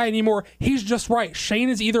bad guy anymore. He's just right. Shane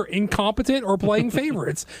is either incompetent or playing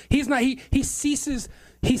favorites. He's not. He ceases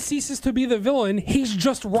to be the villain. He's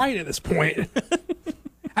just right at this point.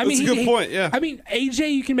 That's a good point. Yeah. I mean,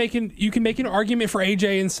 AJ, you can make an argument for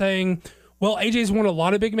AJ and saying, well, AJ's won a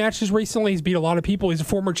lot of big matches recently. He's beat a lot of people. He's a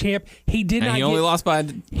former champ. He only lost by a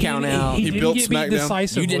count out. He built didn't get beat SmackDown.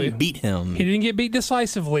 decisively. You didn't beat him. He didn't get beat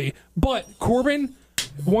decisively. But Corbin,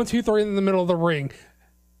 1, 2, 3 in the middle of the ring.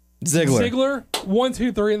 Ziggler, 1,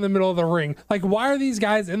 2, 3 in the middle of the ring. Like, why are these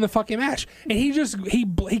guys in the fucking match? And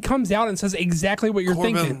he comes out and says exactly what you're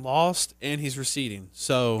Corbin thinking. lost and he's receding.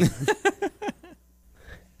 So.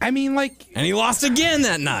 I mean, like, And he lost again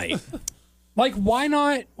that night. like, why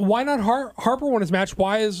not Harper won his match?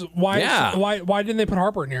 Why didn't they put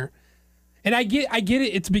Harper in here? And I get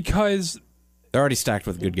it. It's because They're already stacked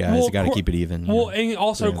with good guys. You got to keep it even. Well, and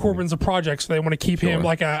also Corbin's a project, so they want to keep him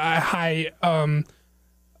like a high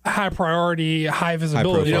priority, high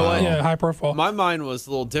visibility. High profile. Yeah, high profile. My mind was a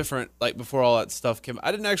little different, like, before all that stuff came.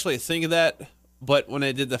 I didn't actually think of that, but when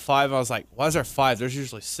they did the 5, I was like, why is there 5? There's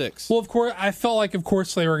usually 6. Well, of course, I felt like, of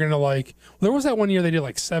course, they were going to, like... There was that one year they did,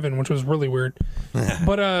 like, 7, which was really weird.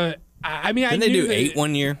 But, I mean, Didn't they do 8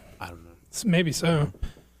 one year? I don't know. Maybe so.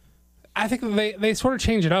 I think they sort of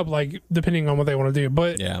change it up, like, depending on what they want to do.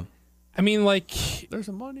 But, Yeah. I mean, like... There's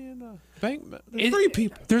a Money in the Bank. There's 3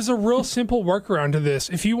 people. There's a real simple workaround to this.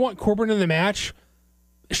 If you want Corbin in the match,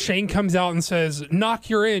 Shane comes out and says, "Knock,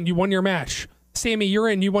 you're in. You won your match. Sammy, you're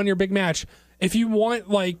in. You won your big match." If you want,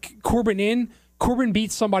 like, Corbin in, Corbin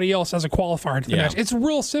beats somebody else as a qualifier to the match. It's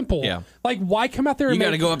real simple. Yeah. Like, why come out there and You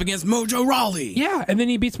got to go up against Mojo Rawley. Yeah, and then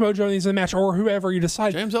he beats Mojo and he's in the match, or whoever you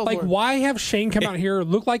decide. James like, Ellsworth. why have Shane come out here,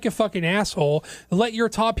 look like a fucking asshole, let your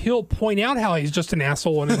top heel point out how he's just an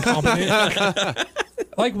asshole and incompetent?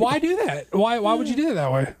 Like, why do that? Why would you do it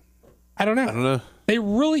that way? I don't know. They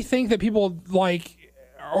really think that people, like,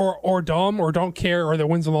 or dumb or don't care or the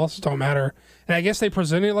wins and losses don't matter. And I guess they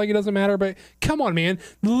present it like it doesn't matter, but come on, man.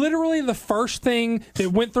 Literally the first thing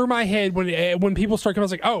that went through my head when people started coming, I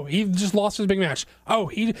was like, oh, he just lost his big match. Oh,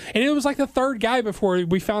 and it was like the third guy before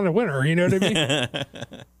we found a winner. You know what I mean?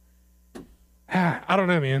 I don't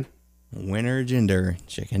know, man. Winner, Jinder,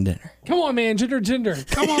 chicken dinner. Come on, man. Jinder.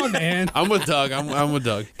 Come on, man. I'm with Doug. I'm with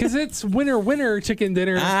Doug. Because it's winner, chicken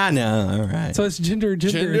dinner. I know. All right. So it's Jinder.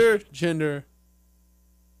 Jinder.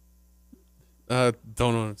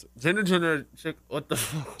 Don't know. Jinder. What the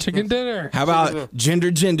fuck? Chicken dinner. How about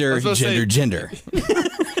Jinder, I was gonna Jinder?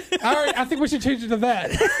 All right, I think we should change it to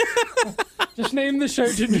that. Just name the show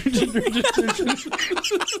Jinder.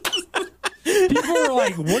 People were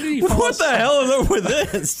like, "What did he? What the hell is up with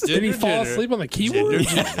this? Did he fall asleep on the keyboard?"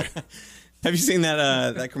 Have you seen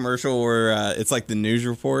that commercial where it's like the news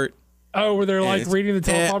report? Oh, where they're like reading the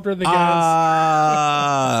teleprompter. The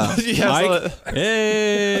guys. Mike,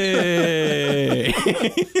 hey,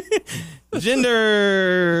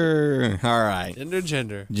 Jinder. All right,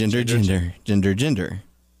 Jinder.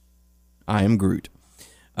 I am Groot.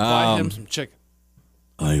 Buy him some chicken.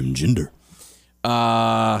 I am Jinder.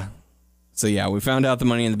 So yeah, we found out the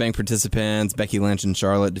Money in the Bank participants. Becky Lynch and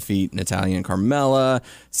Charlotte defeat Natalya and Carmella.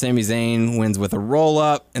 Sami Zayn wins with a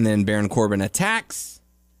roll-up, and then Baron Corbin attacks.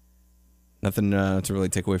 Nothing to really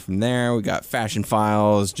take away from there. We got Fashion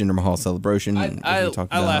Files, Jinder Mahal celebration. I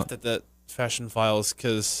laughed at that Fashion Files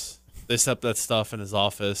because they set up that stuff in his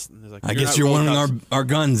office. And he's like, I guess you're wanting our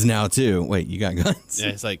guns now too. Wait, you got guns? Yeah,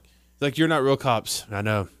 it's like you're not real cops. I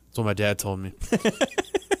know. That's what my dad told me.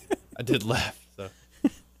 I did laugh. So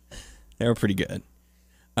they were pretty good.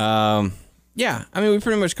 Yeah, I mean, we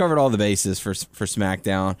pretty much covered all the bases for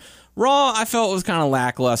SmackDown. Raw, I felt was kind of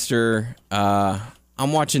lackluster.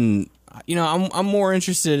 I'm watching, I'm more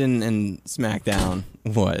interested in SmackDown.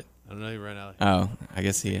 What? I don't know, you ran out. Oh, I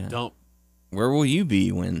guess he. Don't. Where will you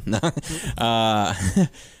be when?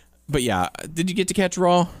 But yeah, did you get to catch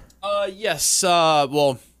Raw? Yes.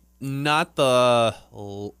 Well, not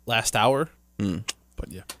the last hour, but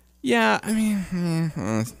yeah. Yeah, I mean,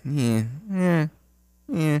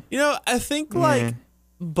 I think like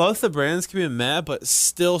both the brands can be mad, but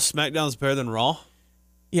still SmackDown's better than Raw.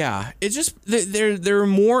 Yeah, it just there are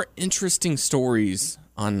more interesting stories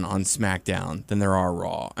on SmackDown than there are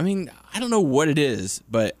Raw. I mean, I don't know what it is,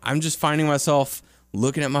 but I'm just finding myself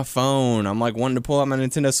looking at my phone. I'm like wanting to pull out my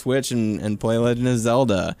Nintendo Switch and play Legend of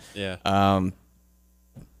Zelda. Yeah. I'm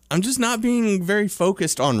just not being very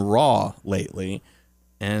focused on Raw lately,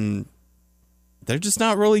 and they're just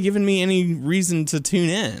not really giving me any reason to tune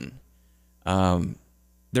in.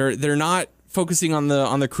 They're not focusing on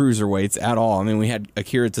the cruiserweights at all. I mean, we had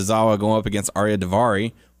Akira Tozawa go up against Arya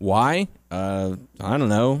Daivari. Why? I don't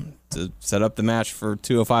know. To set up the match for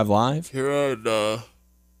 205 Live. Here and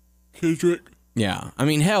Kendrick. Yeah, I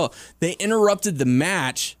mean, hell, they interrupted the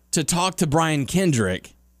match to talk to Brian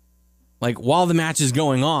Kendrick. Like, while the match is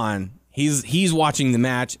going on, he's watching the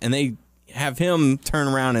match, and they have him turn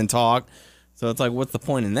around and talk. So it's like, what's the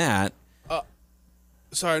point in that?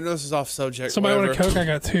 Sorry, I know this is off subject. Somebody want a Coke? I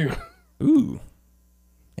got 2. Ooh.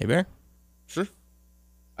 Hey, Bear? Sure.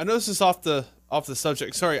 I know this is off the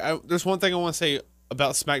subject. Sorry, there's one thing I want to say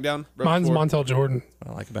about SmackDown. Mine's Montel Jordan.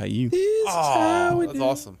 What I like about you. Oh, that's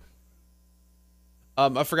awesome.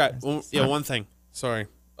 I forgot. One thing. Sorry.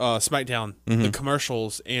 SmackDown, the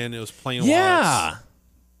commercials, and it was playing. Yeah,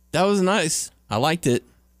 that was nice. I liked it.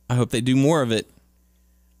 I hope they do more of it.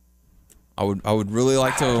 I would really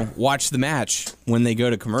like to watch the match when they go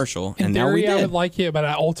to commercial. In and theory, now we did. I would like it, but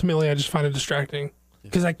ultimately I just find it distracting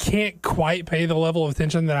because I can't quite pay the level of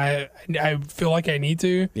attention that I feel like I need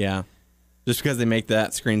to. Yeah, just because they make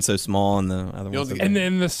that screen so small and the other ones. And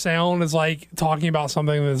then the sound is like talking about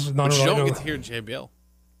something that's not But you really. don't get to hear JBL.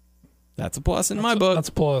 That's a plus in my book. That's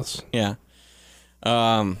a plus. Yeah.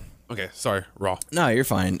 Okay, sorry, Raw. No, you're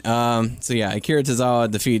fine. So yeah, Akira Tozawa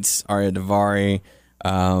defeats Arya Daivari.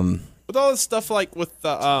 With all this stuff, like with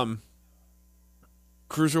the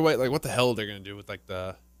cruiserweight, like what the hell are they gonna do with like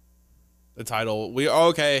the title?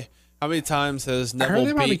 Okay. How many times has I Neville heard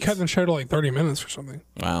they might be beat? cutting the show to like 30 minutes or something.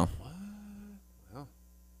 Wow.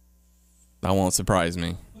 That won't surprise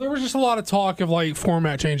me. There was just a lot of talk of like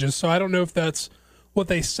format changes, so I don't know if that's what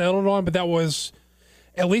they settled on, but that was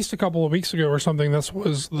at least a couple of weeks ago or something. That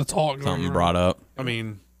was the talk. Something brought up. I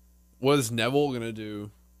mean, what is Neville gonna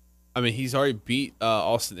do? I mean, he's already beat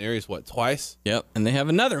Austin Aries twice. Yep, and they have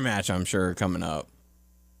another match, I'm sure, coming up.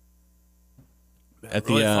 I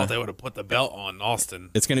really thought they would have put the belt on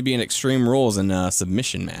Austin. It's going to be an Extreme Rules and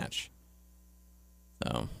submission match.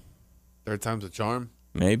 So, Third time's a charm.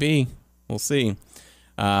 maybe. We'll see.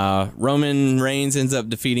 Roman Reigns ends up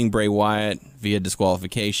defeating Bray Wyatt via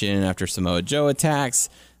disqualification after Samoa Joe attacks.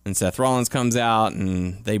 And Seth Rollins comes out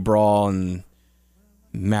and they brawl, and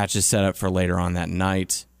match is set up for later on that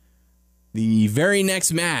night. The very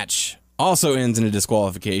next match also ends in a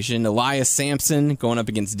disqualification. Elias Sampson going up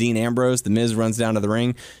against Dean Ambrose. The Miz runs down to the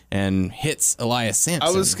ring and hits Elias Sampson.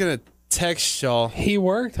 I was gonna text y'all. He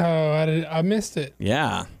worked. Oh, I missed it.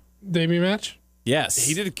 Yeah. Debut match. Yes.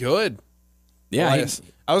 He did good. Yeah. Elias.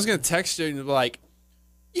 I was gonna text you and be like,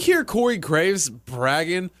 you hear Corey Graves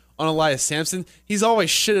bragging on Elias Sampson? He's always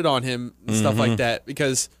shitted on him and stuff like that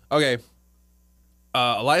because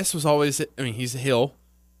Elias was always. I mean, he's a heel,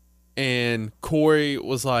 and Corey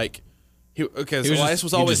was like. Elias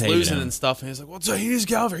was always losing and stuff, and he's like, "Well, he needs to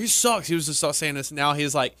get over. He sucks." He was just saying this. And now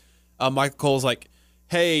he's like, Michael Cole's like,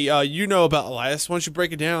 "Hey, you know about Elias? Why don't you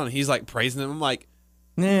break it down?" And he's like praising him. I'm like,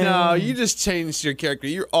 "No, you just changed your character.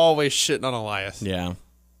 You're always shitting on Elias." Yeah.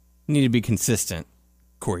 You need to be consistent,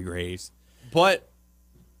 Corey Graves. But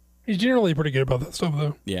He's generally pretty good about that stuff,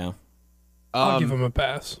 though. Yeah. I'll give him a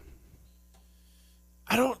pass.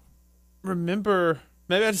 I don't remember.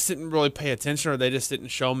 Maybe I just didn't really pay attention, or they just didn't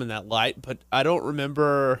show him in that light. But I don't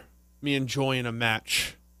remember me enjoying a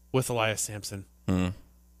match with Elias Sampson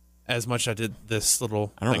as much as I did this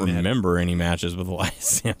little. I don't remember any matches with Elias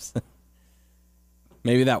Sampson.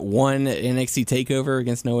 Maybe that one NXT Takeover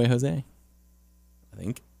against No Way Jose. I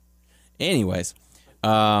think. Anyways,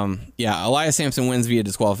 Elias Sampson wins via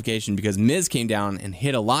disqualification because Miz came down and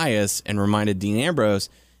hit Elias and reminded Dean Ambrose,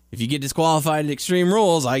 if you get disqualified at Extreme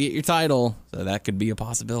Rules, I get your title. So that could be a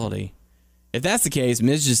possibility. If that's the case,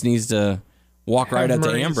 Miz just needs to walk right up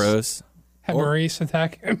to Ambrose. Have Maurice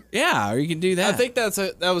attack him. Yeah, or you can do that. I think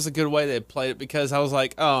that was a good way they played it because I was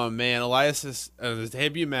like, oh man, Elias is his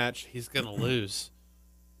debut match. He's gonna lose.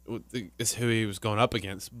 Is who he was going up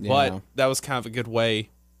against, but that was kind of a good way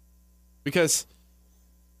because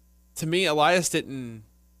to me, Elias didn't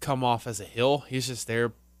come off as a heel. He's just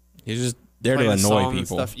there. He's just there to annoy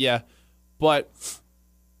people. Stuff. Yeah, but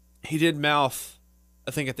he did mouth.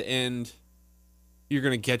 I think at the end, you're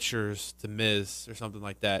gonna get yours to Miz or something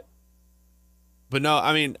like that. But no,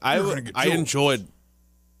 I mean, I enjoyed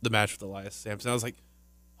the match with Elias Sampson. I was like,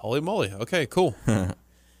 holy moly, okay, cool.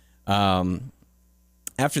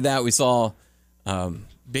 After that, we saw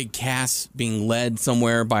Big Cass being led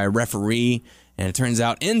somewhere by a referee, and it turns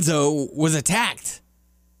out Enzo was attacked.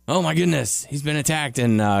 Oh my goodness, he's been attacked,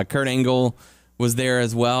 and Kurt Angle was there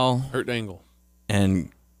as well. Kurt Angle.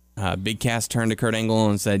 And Big Cass turned to Kurt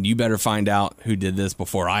Angle and said, "You better find out who did this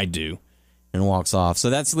before I do," and walks off.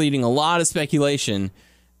 So that's leading a lot of speculation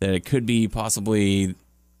that it could be possibly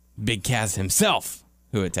Big Cass himself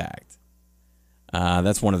who attacked.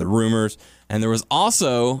 That's one of the rumors. And there was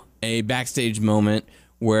also a backstage moment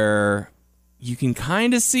where you can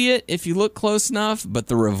kind of see it if you look close enough, but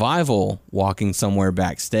the Revival walking somewhere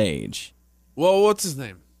backstage. Well, what's his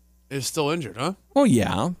name? Is still injured, huh? Well,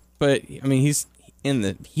 yeah, but I mean, he's in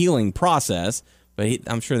the healing process, but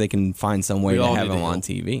I'm sure they can find some way to have him on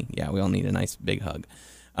TV. Yeah, we all need a nice big hug.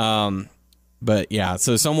 But yeah,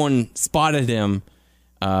 so someone spotted him.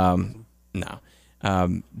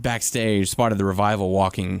 Backstage, spotted the Revival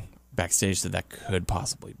walking backstage, so that could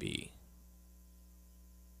possibly be.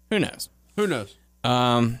 Who knows? Who knows?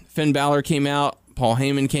 Finn Balor came out. Paul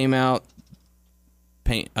Heyman came out.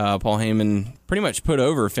 Paul Heyman pretty much put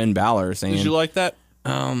over Finn Balor, saying, "Did you like that?"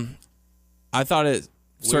 I thought it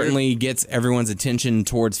certainly gets everyone's attention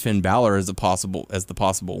towards Finn Balor as the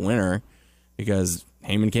possible winner, because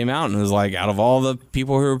Heyman came out and was like, out of all the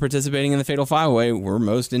people who were participating in the Fatal 5-Way, we're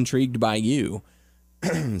most intrigued by you.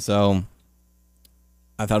 So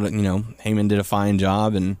I thought, Heyman did a fine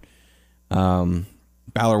job, and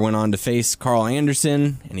Balor went on to face Carl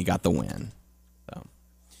Anderson, and he got the win. So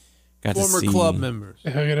got former club members.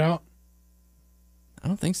 They hug it out? I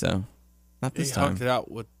don't think so. Not this time. He hugged it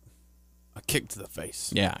out with a kick to the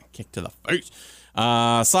face. Yeah, kick to the face.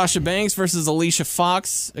 Sasha Banks versus Alicia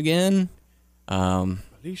Fox again.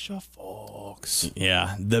 Alicia Fox.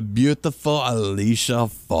 Yeah, the beautiful Alicia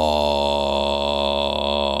Fox.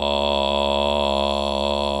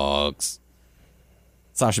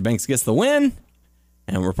 Sasha Banks gets the win,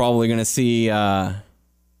 and we're probably going to see a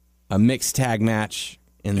mixed tag match.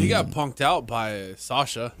 He got punked out by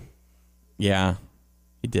Sasha. Yeah,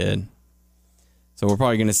 he did. So we're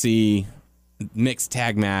probably going to see mixed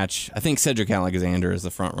tag match. I think Cedric Alexander is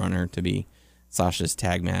the front runner to be Sasha's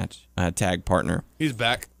tag partner. He's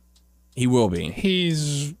back. He will be.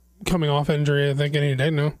 He's coming off injury, I think, any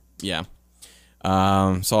day now. Yeah.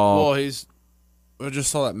 I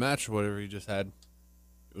just saw that match or whatever he just had.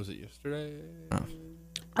 Was it yesterday?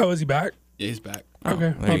 Oh, is he back? Yeah, he's back.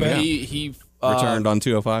 Okay. There you go. He returned on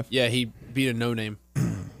 205. Yeah, he beat a no-name.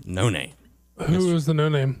 No name. Who was the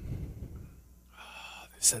no-name?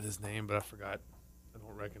 They said his name, but I forgot. I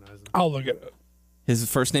don't recognize him. I'll look it up. His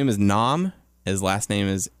first name is Nam. His last name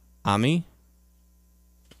is Ami.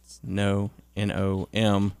 It's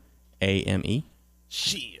Nomame.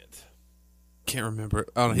 Shit. Can't remember it.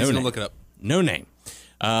 Oh, he's going to look it up. No name.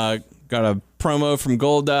 Got a promo from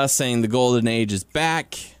Goldust saying the Golden Age is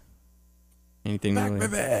back. Anything Back, really?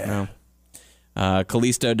 baby. No.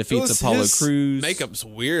 Kalisto defeats Apollo his Crews. Makeup's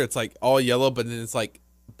weird. It's like all yellow, but then it's like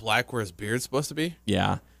black where his beard's supposed to be.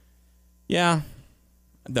 Yeah. Yeah.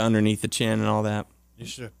 The underneath the chin and all that. You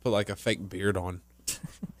should have put like a fake beard on.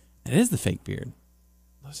 It is the fake beard.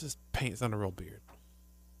 Let's just paint. It's not a real beard.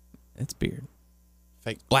 It's beard.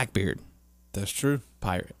 Fake. Black beard. That's true.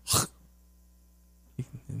 Pirate.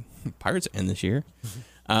 Pirates are in this year.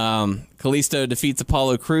 Kalisto defeats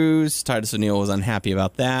Apollo Crews. Titus O'Neil was unhappy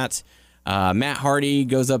about that. Matt Hardy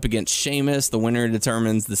goes up against Sheamus. The winner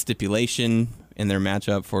determines the stipulation in their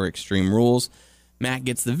matchup for Extreme Rules. Matt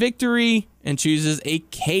gets the victory and chooses a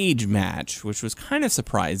cage match, which was kind of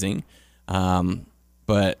surprising.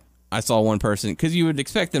 But I saw one person, because you would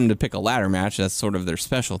expect them to pick a ladder match. That's sort of their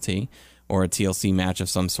specialty, or a TLC match of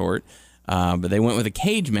some sort. But they went with a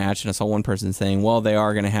cage match, and I saw one person saying, well, they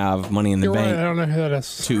are going to have Money in the Bank. Right, I don't know who that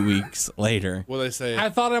is. 2 weeks later. What they say? I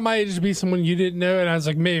thought it might just be someone you didn't know, and I was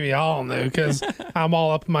like, maybe I'll know, because I'm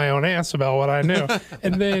all up my own ass about what I know.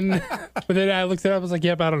 But then I looked it up, I was like,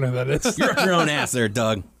 yep, I don't know who that is. You're up your own ass there,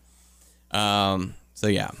 Doug.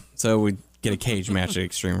 So we get a cage match at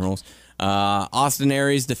Extreme Rules. Austin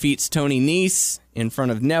Aries defeats Tony Nese in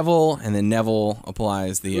front of Neville, and then Neville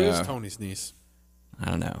applies the... Who is Tony's niece? I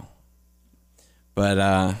don't know.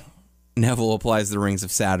 But Neville applies the Rings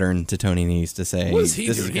of Saturn to Tony Nese to say... What is he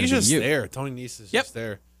this is doing? gonna He's be just you. there. Tony Nese is just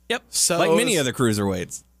there. Yep. So like many other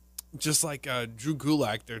cruiserweights. Just like Drew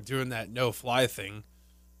Gulak, they're doing that no-fly thing.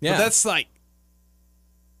 Yeah. But that's like...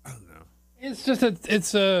 I don't know. It's just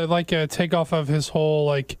like a takeoff of his whole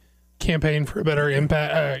like campaign for a better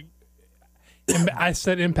impact. I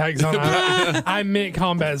said Impact Zone. I meant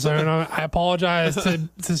Combat Zone. I apologize to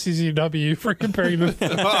CCW for comparing them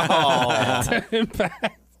to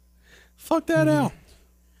Impact. Fuck that out.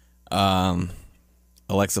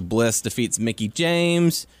 Alexa Bliss defeats Mickie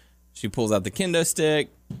James. She pulls out the kendo stick,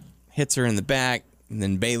 hits her in the back, and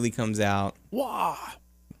then Bayley comes out. Wow.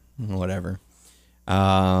 Whatever.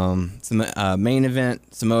 Main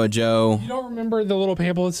event, Samoa Joe. You don't remember the little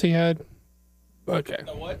pamphlets he had? Okay.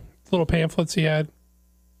 The what? Little pamphlets he had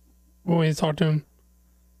when we talked to him.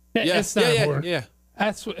 Yeah, it's not important. yeah.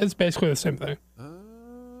 It's basically the same thing.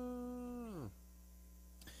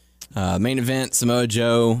 Main event, Samoa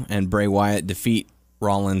Joe and Bray Wyatt defeat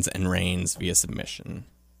Rollins and Reigns via submission.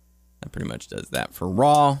 That pretty much does that for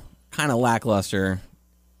Raw. Kind of lackluster.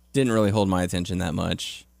 Didn't really hold my attention that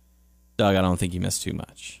much. Doug, I don't think you missed too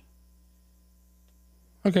much.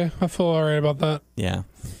 Okay, I feel all right about that. Yeah.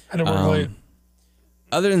 I don't work late.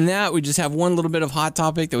 Other than that, we just have one little bit of hot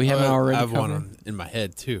topic that we haven't already I have covered. one in my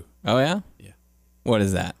head, too. Oh, yeah? Yeah. What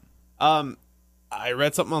is that? I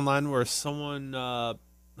read something online where someone, I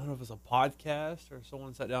don't know if it was a podcast or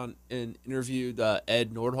someone sat down and interviewed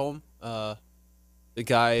Ed Nordholm, the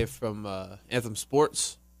guy from Anthem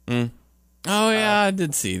Sports. Oh, yeah, I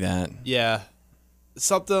did see that. Yeah.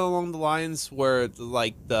 Something along the lines where,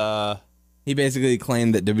 like, He basically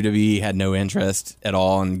claimed that WWE had no interest at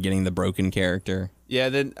all in getting the broken character. Yeah,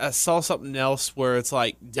 then I saw something else where it's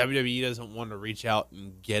like WWE doesn't want to reach out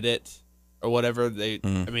and get it or whatever. I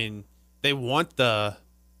mean, they want the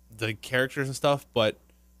characters and stuff, but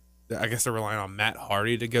I guess they're relying on Matt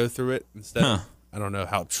Hardy to go through it instead. Huh. I don't know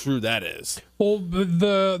how true that is. Well,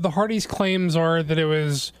 the Hardys' claims are that it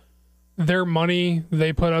was their money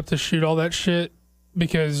they put up to shoot all that shit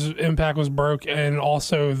because Impact was broke, and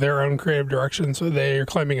also their own creative direction, so they are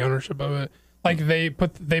claiming ownership of it. Like they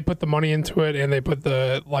put the money into it, and they put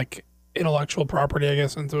the like intellectual property, I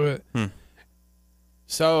guess, into it.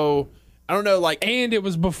 So I don't know, like, And it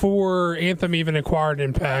was before Anthem even acquired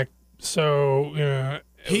Impact, so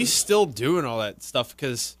he's still doing all that stuff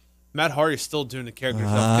because Matt Hardy's still doing the character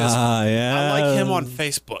stuff. Because yeah. I like him on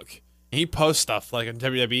Facebook. And he posts stuff like on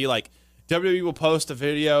WWE. Like WWE will post a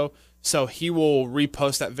video, so he will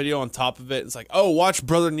repost that video on top of it. It's like, oh, watch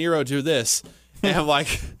Brother Nero do this, and I'm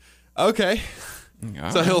like, okay.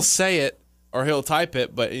 So he'll say it or he'll type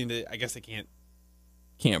it, but I guess they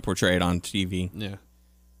Can't portray it on TV.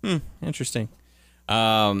 Yeah. Interesting.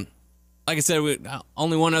 Like I said,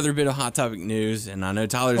 only one other bit of hot topic news, and I know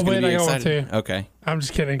Tyler's going to be excited. Okay. I'm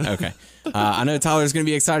just kidding. Okay. I know Tyler's going to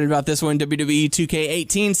be excited about this one. WWE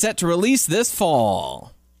 2K18 set to release this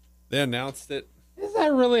fall. They announced it. Is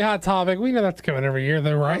that really hot topic? We know that's coming every year,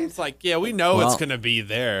 though, right? It's like, yeah, we know Well, it's going to be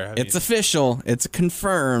there. It's official. It's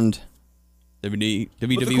confirmed. WWE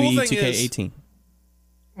cool thing 2K18.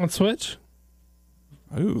 On Switch?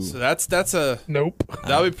 Ooh. So that's a Nope.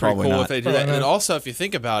 that would be pretty Probably cool not. if they do Probably that. And not. also, if you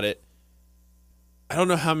think about it, I don't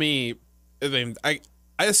know how many. I mean, I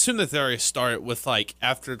assume that they already started with like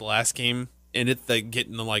after the last game and they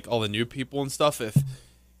getting like all the new people and stuff.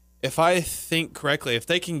 If I think correctly, if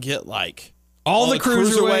they can get like All the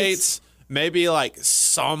cruiserweights, maybe like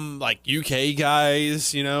some like UK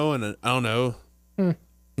guys, and I don't know.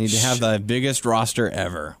 need to have the biggest roster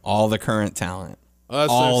ever. All the current talent. Well,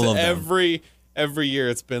 that's All what I'm of saying. them. Every year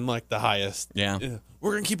it's been like the highest. Yeah.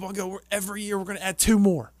 We're gonna keep on going. Every year we're gonna add 2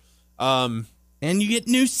 more. And you get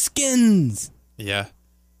new skins. Yeah.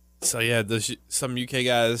 So yeah, there's some UK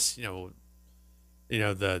guys,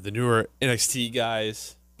 the newer NXT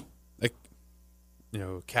guys, like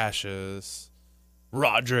Cassius,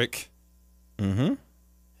 Roderick. Mm-hmm.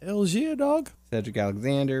 Hell's yeah, dog. Cedric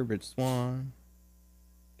Alexander, Rich Swann.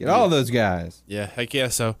 Get all those guys. Yeah, heck yeah.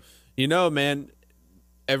 So man,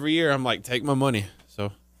 every year I'm like, take my money.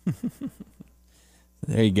 So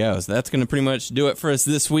There you go. So that's going to pretty much do it for us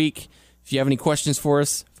this week. If you have any questions for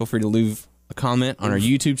us, feel free to leave a comment on our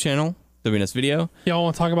YouTube channel, WNSvideo. Y'all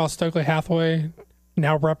want to talk about Stokely Hathaway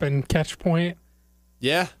now repping Catch Point?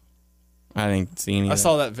 yeah, I didn't see any. I of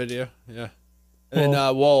saw that video. Yeah. And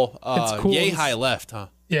it's cool. Yay High left, huh?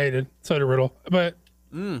 Yeah, he did. So did Riddle. But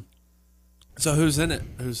So who's in it?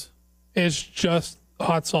 it's just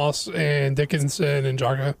Hot Sauce and Dickinson and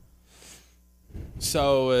Jocko.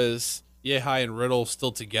 So is Yehai and Riddle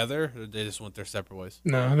still together, or they just went their separate ways?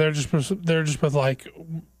 No, they're just both like,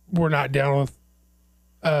 we're not down with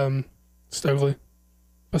Stokely.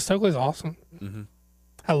 But Stokely's awesome. Mm-hmm.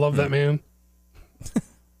 I love that man.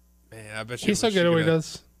 Man, I bet you He's so good at what he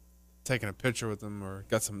does. Taking a picture with him or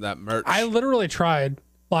got some of that merch. I literally tried.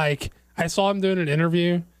 Like, I saw him doing an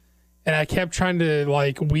interview, and I kept trying to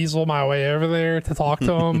like weasel my way over there to talk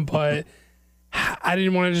to him, but I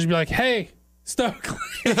didn't want to just be like, "Hey, Stokely."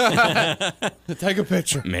 Take a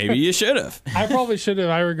picture. Maybe you should have. I probably should have.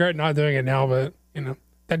 I regret not doing it now, but you know,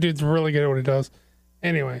 that dude's really good at what he does.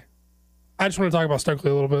 Anyway, I just want to talk about Stokely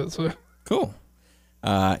a little bit. So Cool.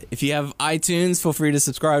 If you have iTunes, feel free to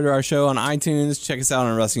subscribe to our show on iTunes. Check us out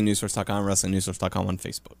on WrestlingNewsSource.com, WrestlingNewsSource.com on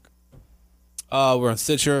Facebook. We're on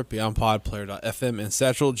Stitcher, Beyond Pod, Player.fm, and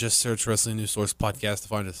Satchel. Just search Wrestling News Source Podcast to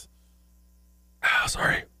find us. oh,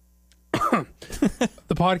 sorry.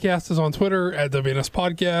 The podcast is on Twitter at WNS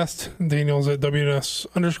Podcast. Daniel's at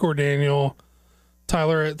WNS_Daniel.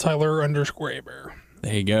 Tyler at Tyler_Abear.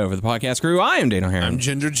 There you go. For the podcast crew, I am Daniel Heron. I'm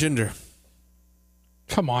Jinder Jinder.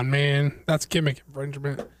 Come on, man. That's gimmick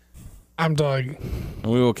infringement. I'm Doug.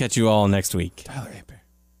 And we will catch you all next week. Tyler Abear.